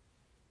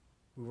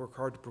 We work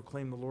hard to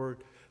proclaim the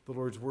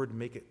Lord's word, and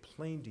make it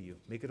plain to you,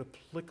 make it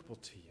applicable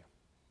to you.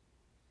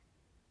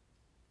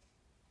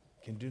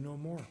 Can do no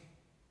more.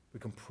 We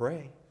can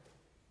pray,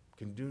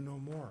 can do no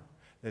more.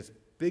 That's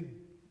big.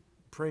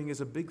 Praying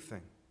is a big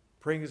thing.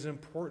 Praying is an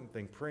important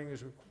thing. Praying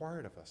is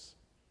required of us.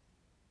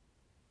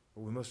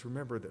 But we must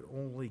remember that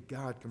only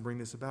God can bring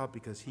this about,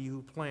 because he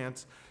who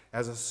plants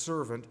as a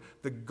servant,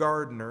 the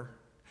gardener,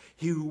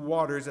 he who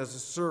waters as a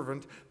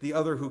servant, the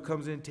other who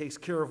comes in and takes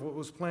care of what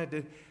was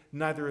planted,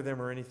 neither of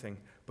them are anything,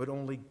 but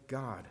only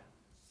God.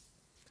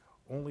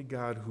 Only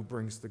God who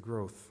brings the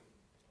growth.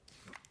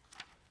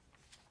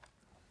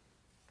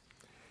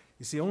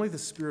 You see, only the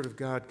Spirit of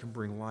God can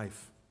bring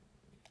life.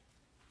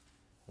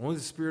 Only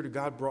the Spirit of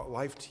God brought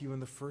life to you in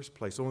the first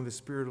place. Only the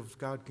Spirit of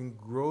God can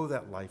grow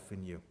that life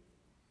in you.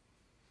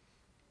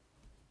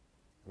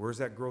 Where does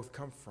that growth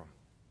come from?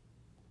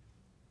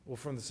 Well,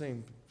 from the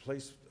same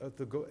place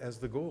as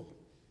the goal.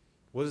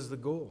 What is the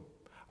goal?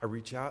 I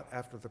reach out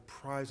after the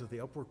prize of the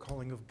upward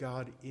calling of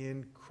God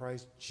in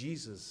Christ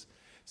Jesus,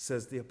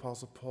 says the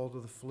Apostle Paul to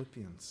the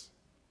Philippians.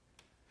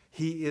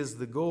 He is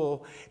the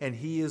goal, and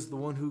he is the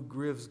one who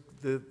gives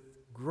the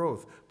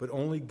growth. But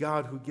only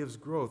God who gives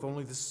growth,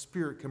 only the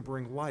Spirit can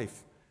bring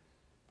life.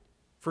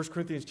 1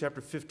 Corinthians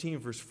chapter 15,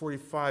 verse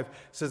 45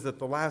 says that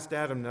the last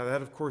Adam, now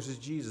that of course is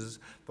Jesus,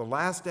 the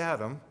last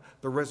Adam,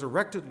 the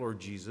resurrected Lord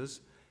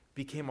Jesus,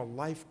 became a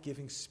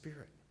life-giving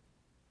Spirit.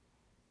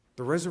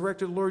 The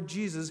resurrected Lord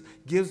Jesus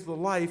gives the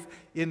life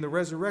in the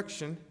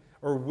resurrection,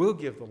 or will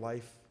give the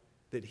life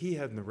that he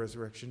had in the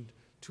resurrection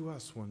to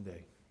us one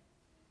day.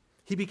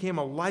 He became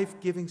a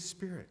life-giving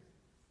Spirit.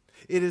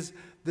 It is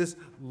this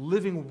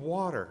living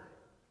water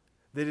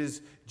that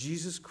is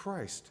Jesus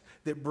Christ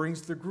that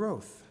brings the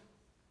growth.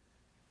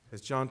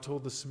 As John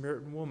told the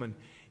Samaritan woman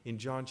in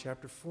John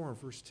chapter 4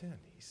 and verse 10,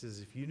 he says,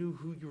 if you knew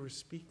who you were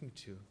speaking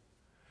to,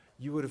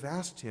 you would have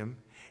asked him,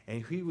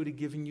 and he would have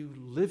given you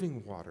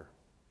living water.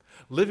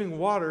 Living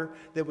water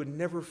that would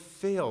never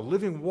fail.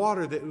 Living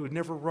water that would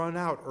never run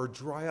out or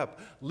dry up.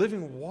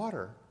 Living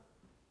water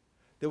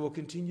that will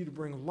continue to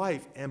bring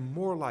life and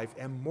more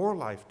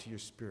life to your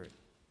spirit.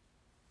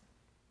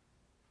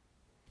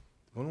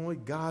 But only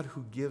God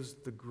who gives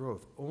the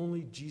growth.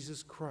 Only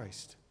Jesus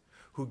Christ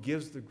who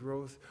gives the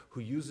growth,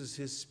 who uses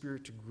his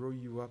Spirit to grow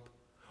you up.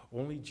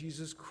 Only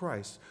Jesus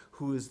Christ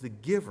who is the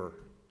giver,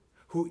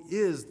 who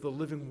is the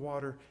living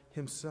water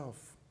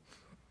himself.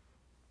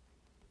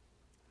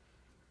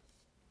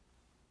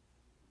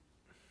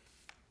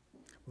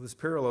 Well, this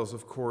parallels,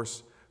 of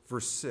course,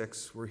 verse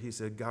 6, where he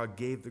said, God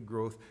gave the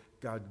growth,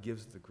 God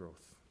gives the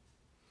growth.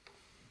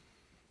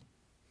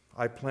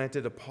 I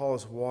planted,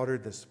 Apollos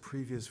watered, this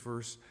previous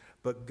verse,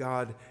 but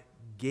God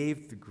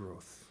gave the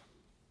growth.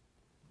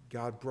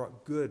 God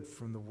brought good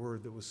from the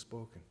word that was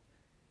spoken.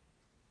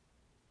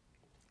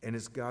 And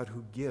it's God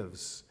who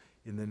gives,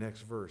 in the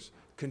next verse,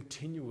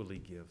 continually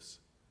gives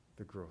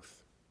the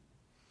growth.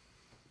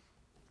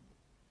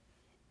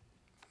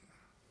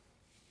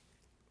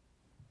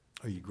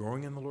 Are you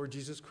growing in the Lord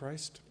Jesus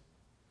Christ?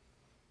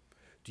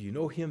 Do you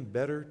know him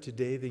better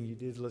today than you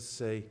did, let's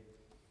say,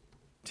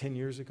 10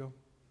 years ago?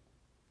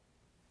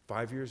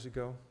 5 years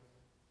ago?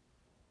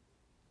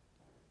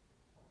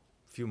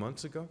 A few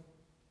months ago?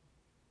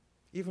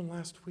 Even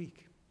last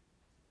week?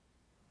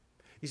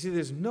 You see,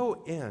 there's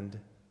no end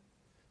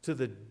to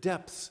the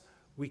depths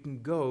we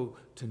can go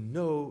to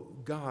know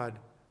God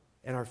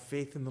and our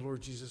faith in the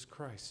Lord Jesus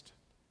Christ.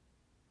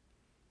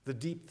 The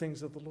deep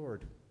things of the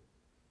Lord.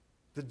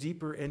 The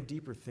deeper and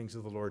deeper things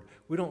of the Lord.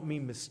 We don't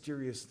mean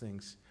mysterious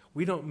things.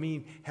 We don't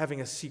mean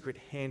having a secret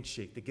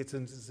handshake that gets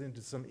us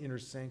into some inner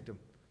sanctum.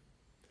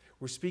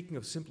 We're speaking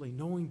of simply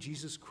knowing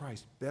Jesus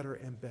Christ better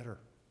and better.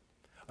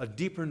 A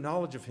deeper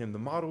knowledge of him, the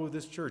motto of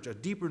this church, a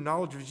deeper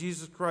knowledge of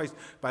Jesus Christ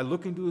by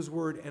looking to his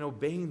word and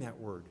obeying that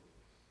word.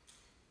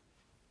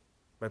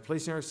 By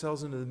placing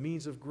ourselves into the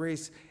means of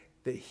grace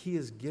that he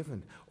has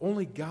given.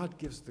 Only God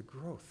gives the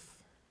growth.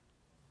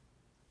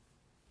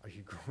 Are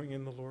you growing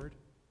in the Lord?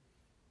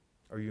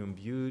 Are you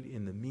imbued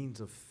in the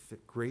means of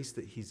grace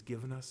that he's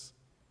given us?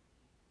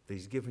 That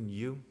he's given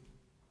you?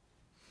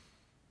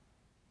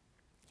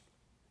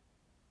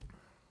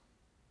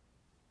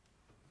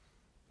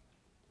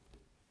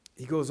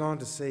 He goes on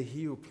to say,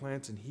 he who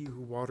plants and he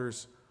who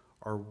waters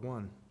are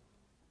one.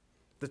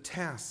 The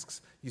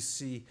tasks, you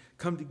see,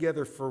 come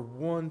together for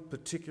one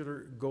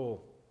particular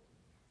goal.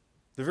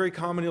 The very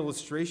common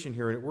illustration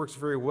here, and it works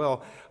very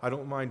well, I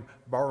don't mind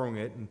borrowing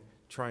it and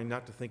trying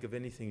not to think of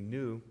anything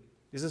new,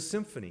 is a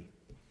symphony.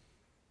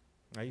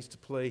 I used to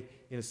play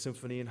in a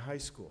symphony in high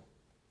school.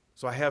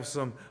 So I have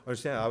some,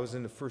 understand, I was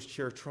in the first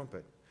chair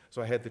trumpet.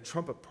 So I had the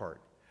trumpet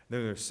part.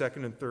 Then there were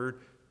second and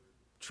third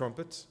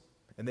trumpets,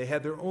 and they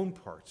had their own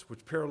parts,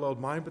 which paralleled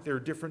mine, but they were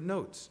different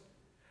notes.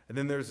 And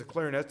then there's the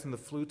clarinets and the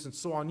flutes and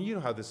so on. You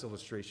know how this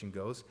illustration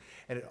goes.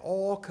 And it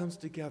all comes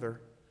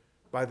together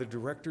by the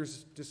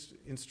director's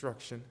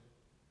instruction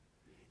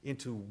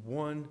into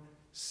one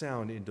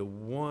sound, into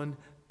one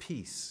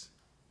piece.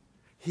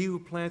 He who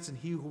plants and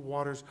he who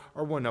waters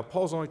are one. Now,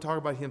 Paul's only talking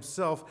about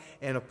himself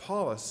and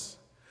Apollos,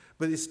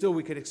 but it's still,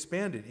 we could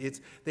expand it.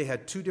 They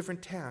had two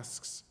different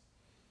tasks,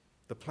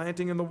 the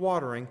planting and the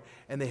watering,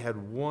 and they had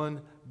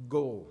one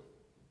goal,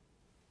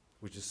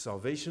 which is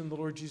salvation in the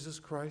Lord Jesus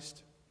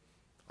Christ,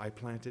 I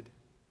planted,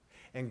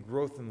 and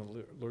growth in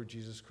the Lord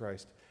Jesus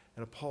Christ.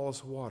 And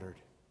Apollos watered,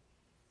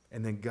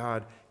 and then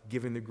God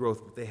giving the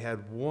growth. But they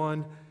had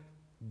one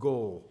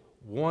goal,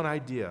 one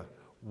idea,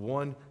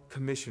 one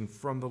commission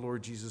from the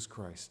Lord Jesus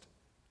Christ,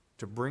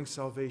 to bring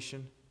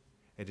salvation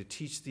and to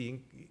teach the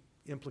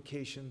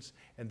implications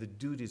and the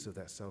duties of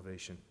that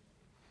salvation.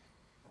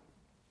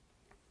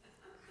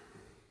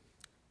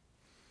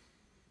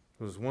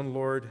 There's one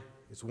Lord,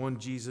 it's one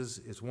Jesus,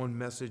 it's one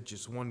message,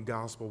 it's one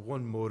gospel,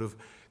 one motive.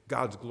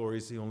 God's glory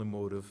is the only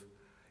motive.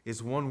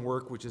 It's one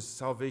work, which is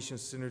salvation of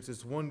sinners.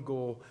 It's one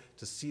goal,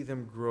 to see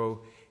them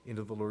grow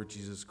into the Lord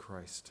Jesus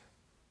Christ.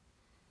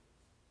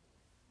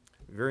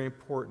 Very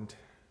important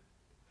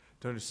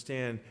to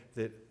understand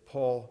that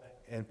Paul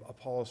and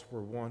Apollos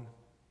were one.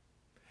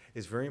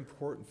 It's very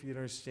important for you to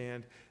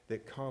understand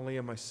that Conley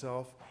and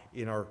myself,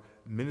 in our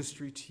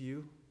ministry to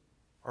you,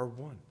 are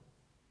one.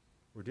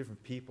 We're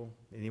different people.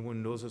 Anyone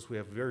who knows us, we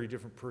have very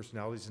different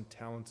personalities and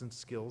talents and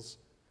skills.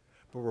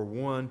 But we're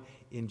one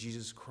in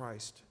Jesus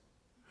Christ.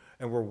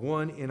 And we're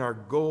one in our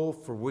goal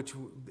for which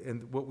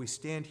and what we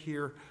stand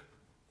here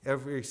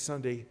every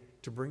Sunday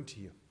to bring to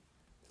you.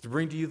 To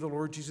bring to you the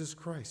Lord Jesus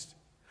Christ.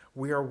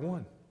 We are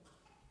one.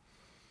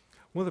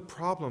 One of the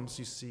problems,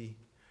 you see,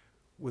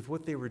 with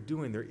what they were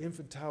doing, their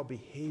infantile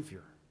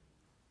behavior,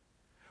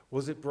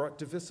 was it brought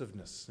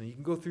divisiveness. And you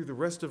can go through the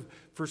rest of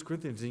 1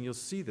 Corinthians and you'll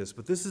see this,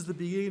 but this is the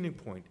beginning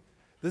point.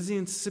 This is the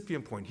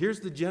incipient point. Here's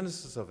the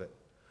genesis of it.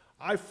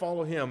 I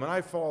follow him and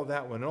I follow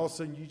that one, and all of a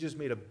sudden you just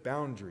made a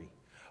boundary,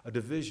 a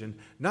division,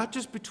 not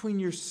just between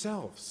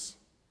yourselves,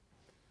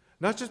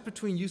 not just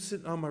between you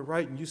sitting on my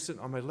right and you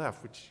sitting on my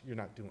left, which you're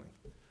not doing,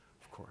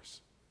 of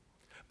course,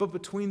 but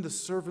between the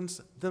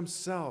servants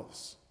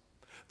themselves,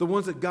 the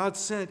ones that God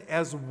sent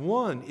as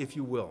one, if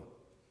you will.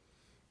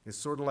 It's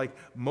sort of like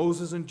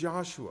Moses and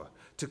Joshua.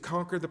 To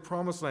conquer the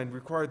promised land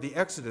required the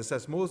Exodus,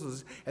 that's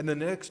Moses, and the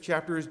next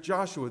chapter is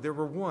Joshua. There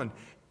were one.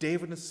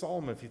 David and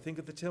Solomon, if you think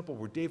of the temple,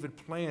 where David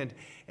planned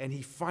and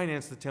he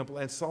financed the temple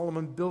and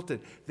Solomon built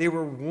it. They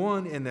were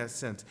one in that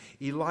sense.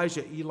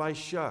 Elijah,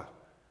 Elisha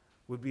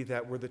would be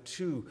that, where the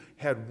two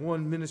had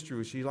one ministry,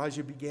 which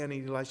Elijah began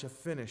and Elisha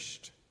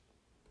finished.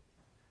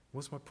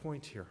 What's my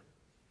point here?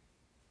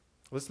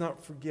 Let's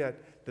not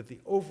forget that the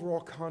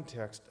overall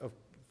context of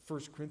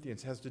 1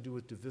 Corinthians has to do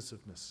with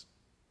divisiveness.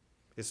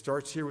 It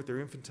starts here with their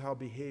infantile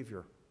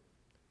behavior.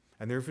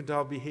 And their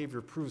infantile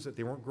behavior proves that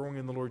they weren't growing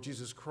in the Lord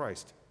Jesus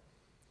Christ.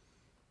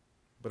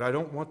 But I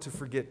don't want to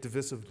forget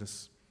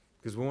divisiveness,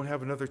 because we won't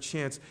have another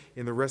chance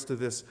in the rest of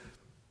this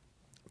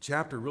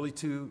chapter really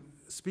to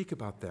speak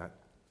about that.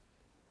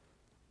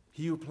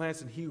 He who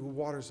plants and he who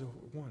waters are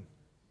one.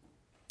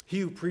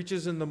 He who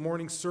preaches in the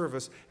morning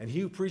service and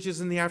he who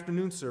preaches in the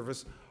afternoon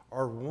service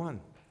are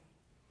one.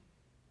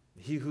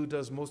 He who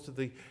does most of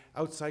the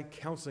outside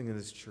counseling in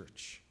this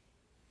church,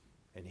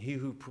 and he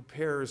who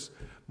prepares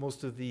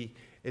most of the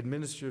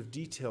administrative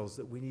details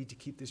that we need to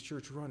keep this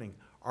church running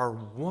are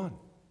one.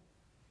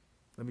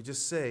 Let me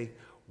just say,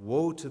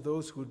 woe to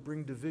those who would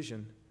bring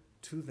division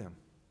to them.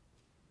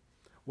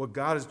 What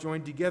God has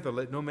joined together,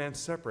 let no man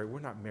separate. We're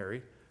not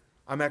married.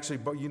 I'm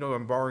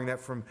borrowing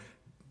that from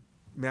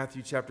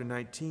Matthew chapter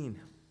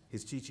 19,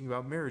 his teaching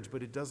about marriage,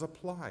 but it does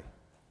apply.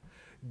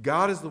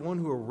 God is the one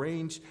who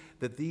arranged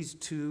that these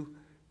two,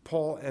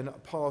 Paul and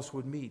Apollos,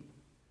 would meet.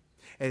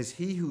 And it's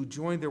he who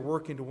joined their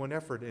work into one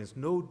effort, and it's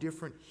no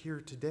different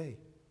here today.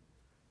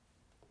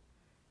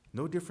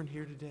 No different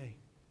here today.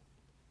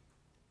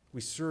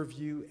 We serve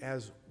you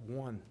as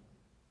one.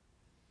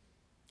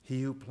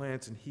 He who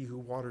plants and he who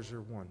waters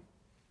are one.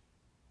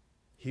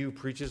 He who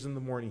preaches in the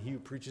morning, he who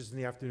preaches in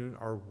the afternoon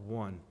are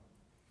one.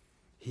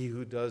 He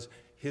who does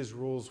his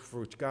roles for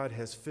which God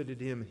has fitted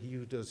him, and he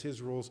who does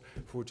his roles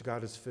for which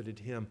God has fitted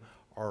him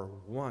are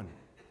one.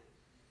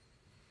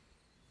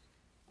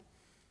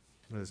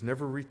 Let us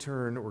never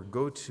return or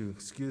go to,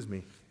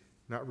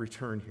 not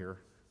return here,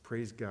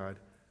 praise God.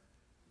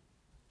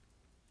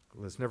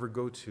 Let's never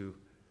go to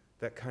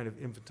that kind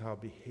of infantile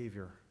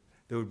behavior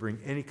that would bring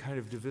any kind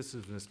of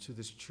divisiveness to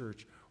this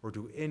church or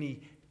to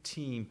any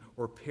team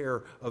or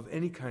pair of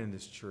any kind in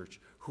this church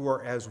who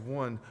are as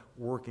one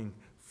working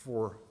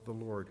for the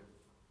Lord.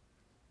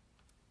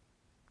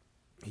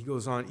 He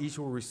goes on, each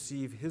will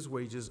receive his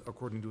wages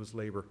according to his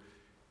labor.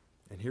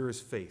 And here is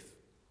faith.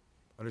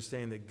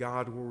 Understanding that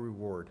God will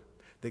reward,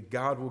 that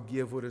God will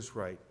give what is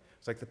right.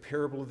 It's like the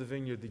parable of the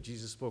vineyard that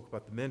Jesus spoke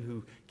about, the men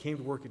who came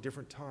to work at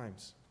different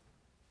times.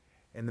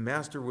 And the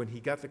master, when he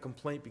got the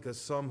complaint because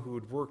some who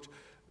had worked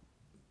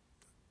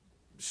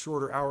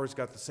shorter hours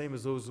got the same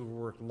as those who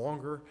worked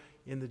longer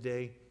in the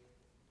day,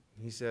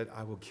 he said,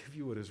 I will give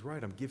you what is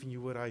right. I'm giving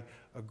you what I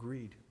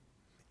agreed.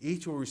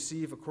 Each will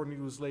receive according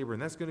to his labor.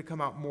 And that's going to come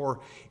out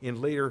more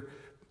in later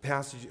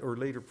passage or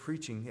later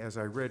preaching, as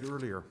I read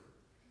earlier.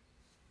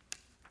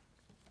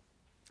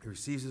 He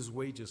receives his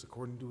wages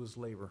according to his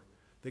labor,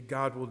 that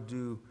God will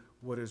do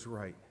what is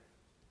right.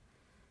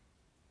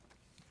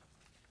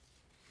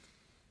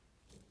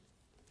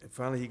 And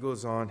finally, he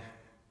goes on.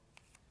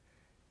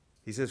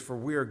 He says, for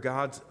we are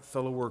God's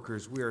fellow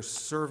workers. We are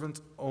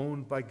servants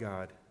owned by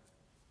God.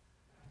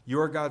 You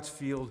are God's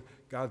field,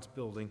 God's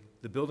building.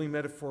 The building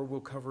metaphor we'll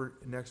cover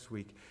next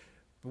week.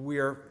 But we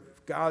are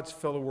God's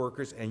fellow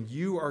workers, and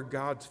you are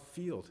God's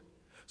field.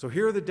 So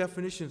here are the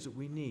definitions that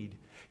we need.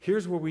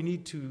 Here's where we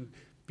need to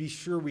be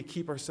sure we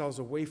keep ourselves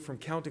away from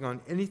counting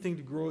on anything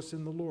to grow us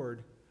in the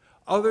Lord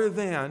other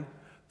than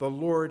the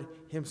Lord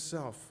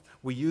himself.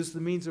 We use the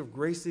means of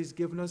grace that he's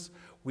given us.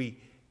 We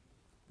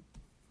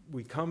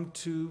come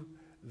to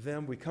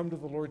them. We come to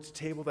the Lord's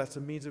table. That's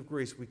a means of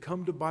grace. We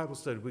come to Bible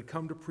study. We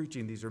come to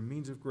preaching. These are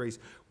means of grace.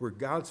 We're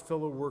God's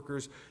fellow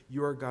workers.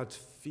 You are God's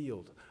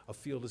field. A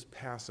field is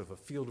passive. A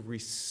field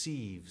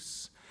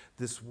receives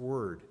this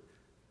word.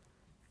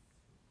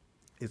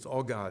 It's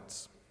all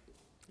God's.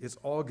 It's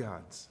all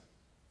God's.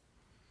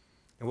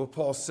 And what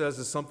Paul says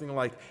is something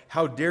like,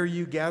 how dare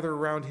you gather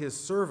around his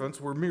servants?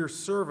 We're mere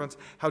servants.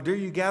 How dare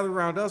you gather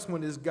around us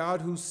when it is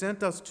God who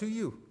sent us to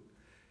you?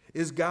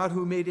 Is God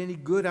who made any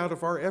good out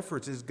of our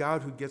efforts? Is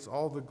God who gets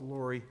all the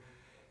glory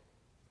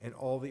and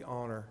all the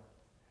honor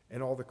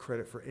and all the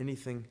credit for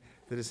anything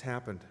that has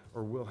happened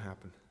or will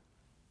happen?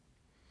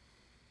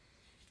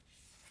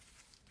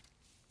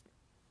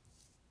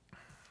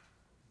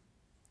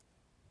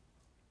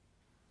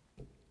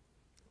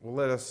 Well,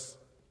 let us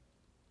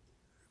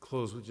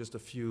close with just a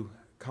few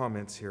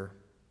comments here.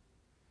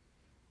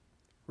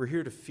 We're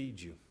here to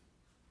feed you,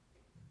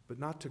 but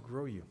not to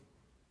grow you.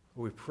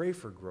 We pray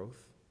for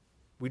growth.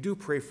 We do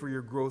pray for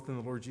your growth in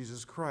the Lord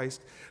Jesus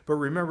Christ, but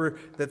remember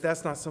that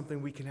that's not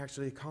something we can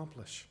actually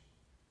accomplish.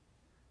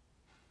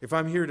 If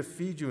I'm here to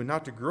feed you and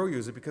not to grow you,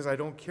 is it because I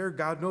don't care?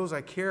 God knows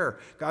I care.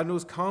 God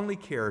knows Conley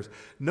cares.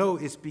 No,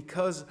 it's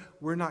because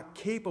we're not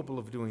capable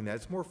of doing that.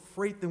 It's more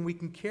freight than we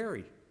can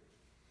carry.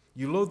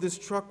 You load this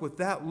truck with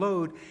that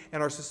load,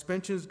 and our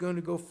suspension is going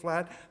to go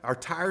flat. Our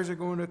tires are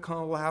going to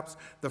collapse.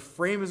 The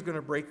frame is going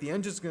to break. The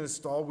engine's going to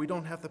stall. We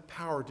don't have the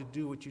power to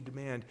do what you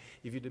demand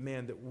if you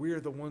demand that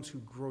we're the ones who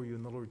grow you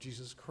in the Lord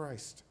Jesus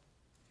Christ.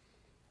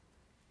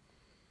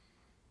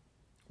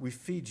 We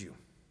feed you.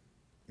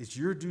 It's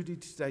your duty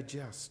to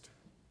digest.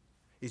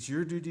 It's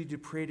your duty to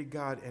pray to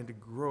God and to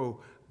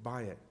grow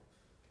by it.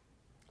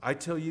 I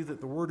tell you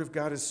that the word of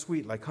God is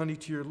sweet, like honey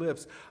to your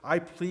lips. I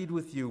plead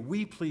with you,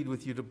 we plead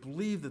with you to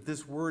believe that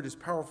this word is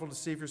powerful to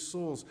save your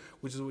souls,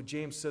 which is what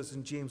James says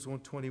in James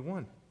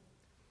 1:21.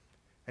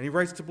 And he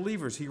writes to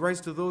believers. He writes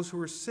to those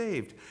who are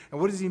saved. And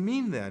what does he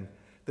mean then?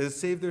 That it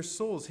saved their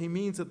souls. He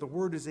means that the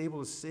word is able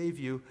to save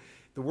you.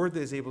 The word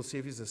that is able to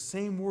save you is the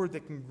same word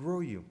that can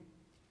grow you.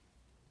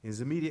 In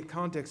his immediate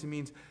context, it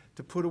means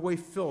to put away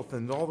filth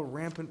and all the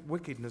rampant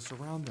wickedness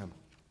around them.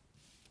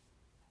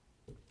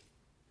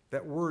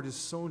 That word is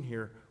sown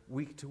here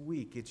week to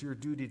week. It's your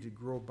duty to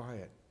grow by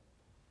it.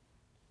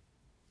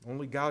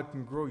 Only God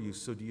can grow you,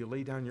 so do you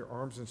lay down your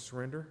arms and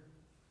surrender?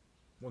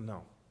 Well,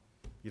 no.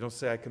 You don't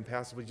say, I can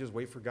passively just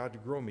wait for God to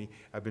grow me.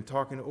 I've been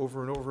talking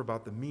over and over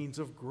about the means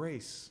of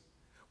grace.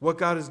 What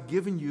God has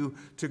given you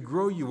to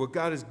grow you, what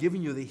God has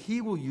given you that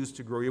he will use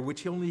to grow you,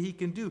 which only he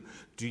can do.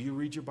 Do you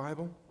read your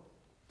Bible?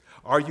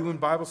 Are you in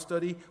Bible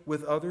study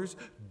with others?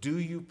 Do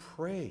you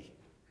pray,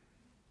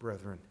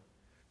 brethren?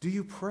 Do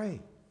you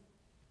pray?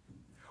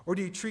 Or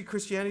do you treat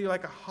Christianity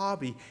like a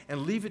hobby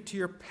and leave it to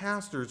your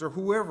pastors or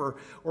whoever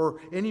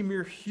or any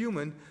mere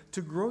human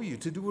to grow you,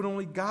 to do what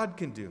only God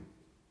can do?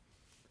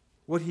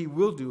 What he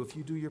will do if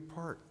you do your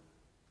part.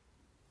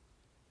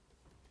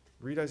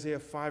 Read Isaiah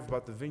 5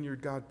 about the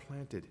vineyard God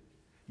planted.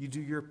 You do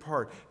your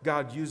part.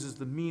 God uses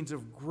the means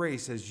of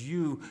grace as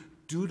you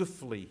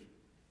dutifully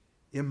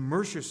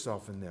immerse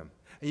yourself in them.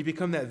 And you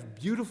become that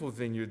beautiful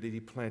vineyard that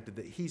he planted,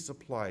 that he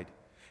supplied.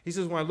 He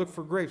says, when I looked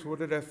for grapes, what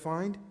did I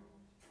find?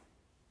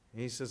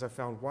 And he says, I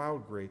found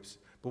wild grapes.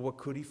 But what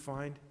could he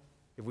find?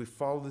 If we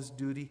follow this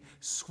duty,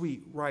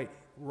 sweet,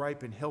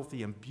 ripe, and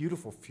healthy, and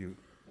beautiful fruit.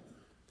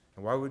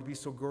 And why would it be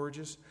so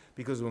gorgeous?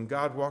 Because when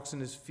God walks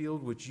in his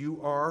field, which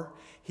you are,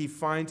 he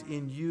finds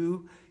in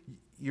you,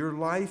 your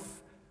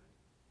life,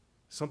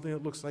 something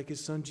that looks like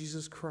his son,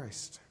 Jesus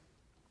Christ.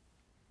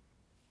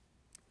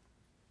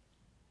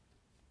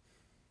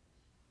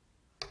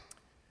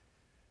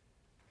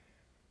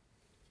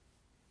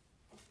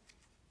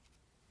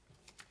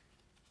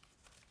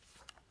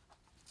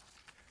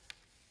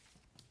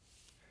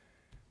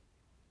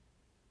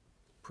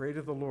 Pray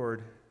to the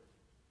Lord,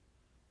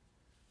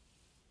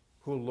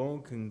 who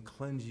alone can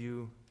cleanse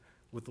you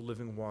with the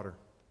living water.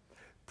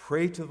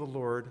 Pray to the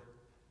Lord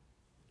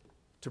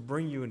to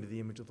bring you into the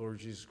image of the Lord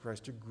Jesus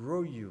Christ, to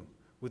grow you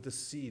with the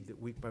seed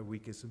that week by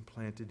week is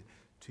implanted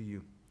to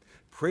you.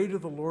 Pray to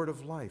the Lord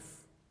of life,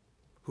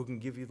 who can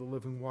give you the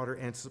living water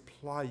and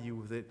supply you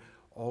with it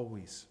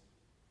always.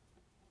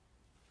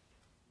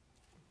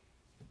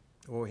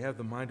 While we have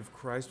the mind of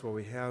Christ, while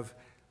we have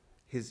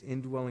his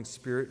indwelling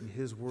spirit and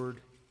his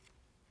word,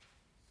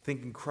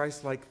 thinking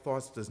Christ-like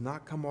thoughts does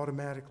not come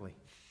automatically.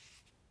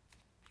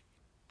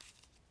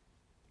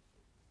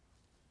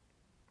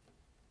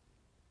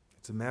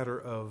 It's a matter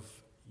of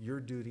your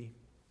duty.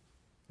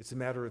 It's a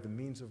matter of the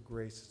means of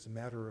grace. It's a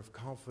matter of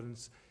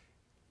confidence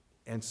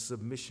and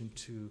submission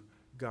to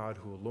God,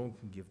 who alone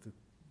can give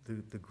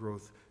the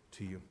growth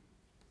to you.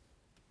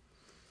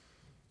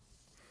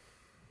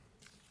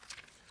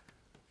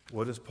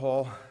 What is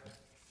Paul?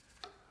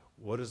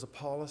 What is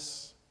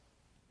Apollos?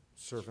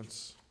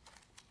 Servants.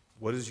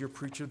 What is your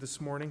preacher this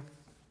morning?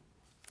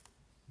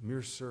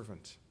 Mere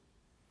servant.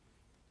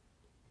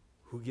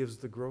 Who gives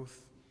the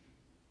growth?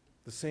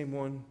 The same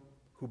one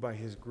who by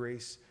his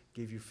grace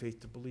gave you faith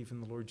to believe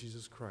in the Lord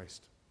Jesus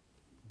Christ.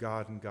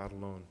 God and God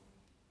alone.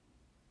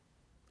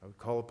 I would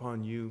call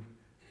upon you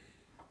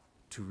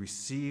to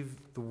receive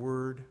the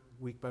word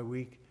week by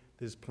week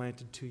that is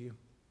planted to you.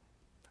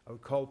 I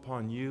would call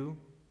upon you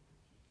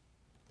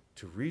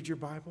to read your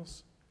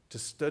Bibles, to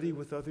study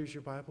with others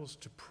your Bibles,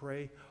 to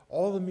pray,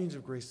 all the means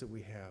of grace that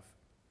we have.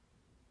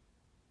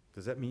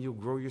 Does that mean you'll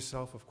grow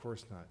yourself? Of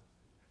course not.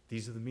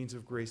 These are the means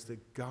of grace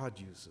that God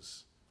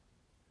uses.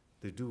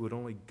 They do what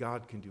only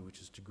God can do,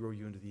 which is to grow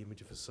you into the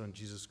image of his Son,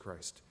 Jesus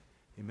Christ.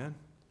 Amen?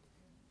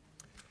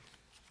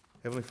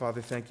 Heavenly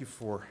Father, thank you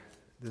for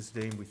this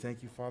day, and we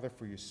thank you, Father,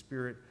 for your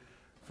Spirit,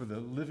 for the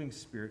living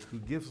Spirit who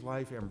gives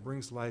life and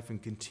brings life and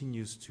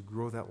continues to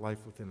grow that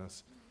life within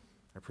us.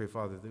 I pray,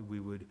 Father, that we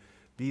would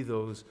be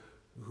those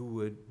who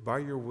would, by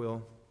your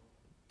will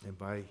and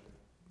by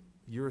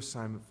your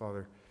assignment,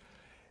 Father,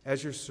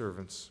 as your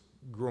servants,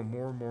 grow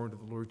more and more into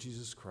the Lord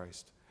Jesus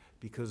Christ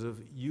because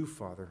of you,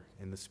 Father,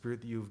 and the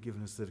Spirit that you have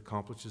given us that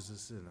accomplishes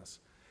this in us.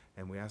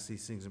 And we ask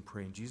these things and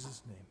pray in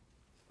Jesus'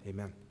 name.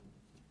 Amen.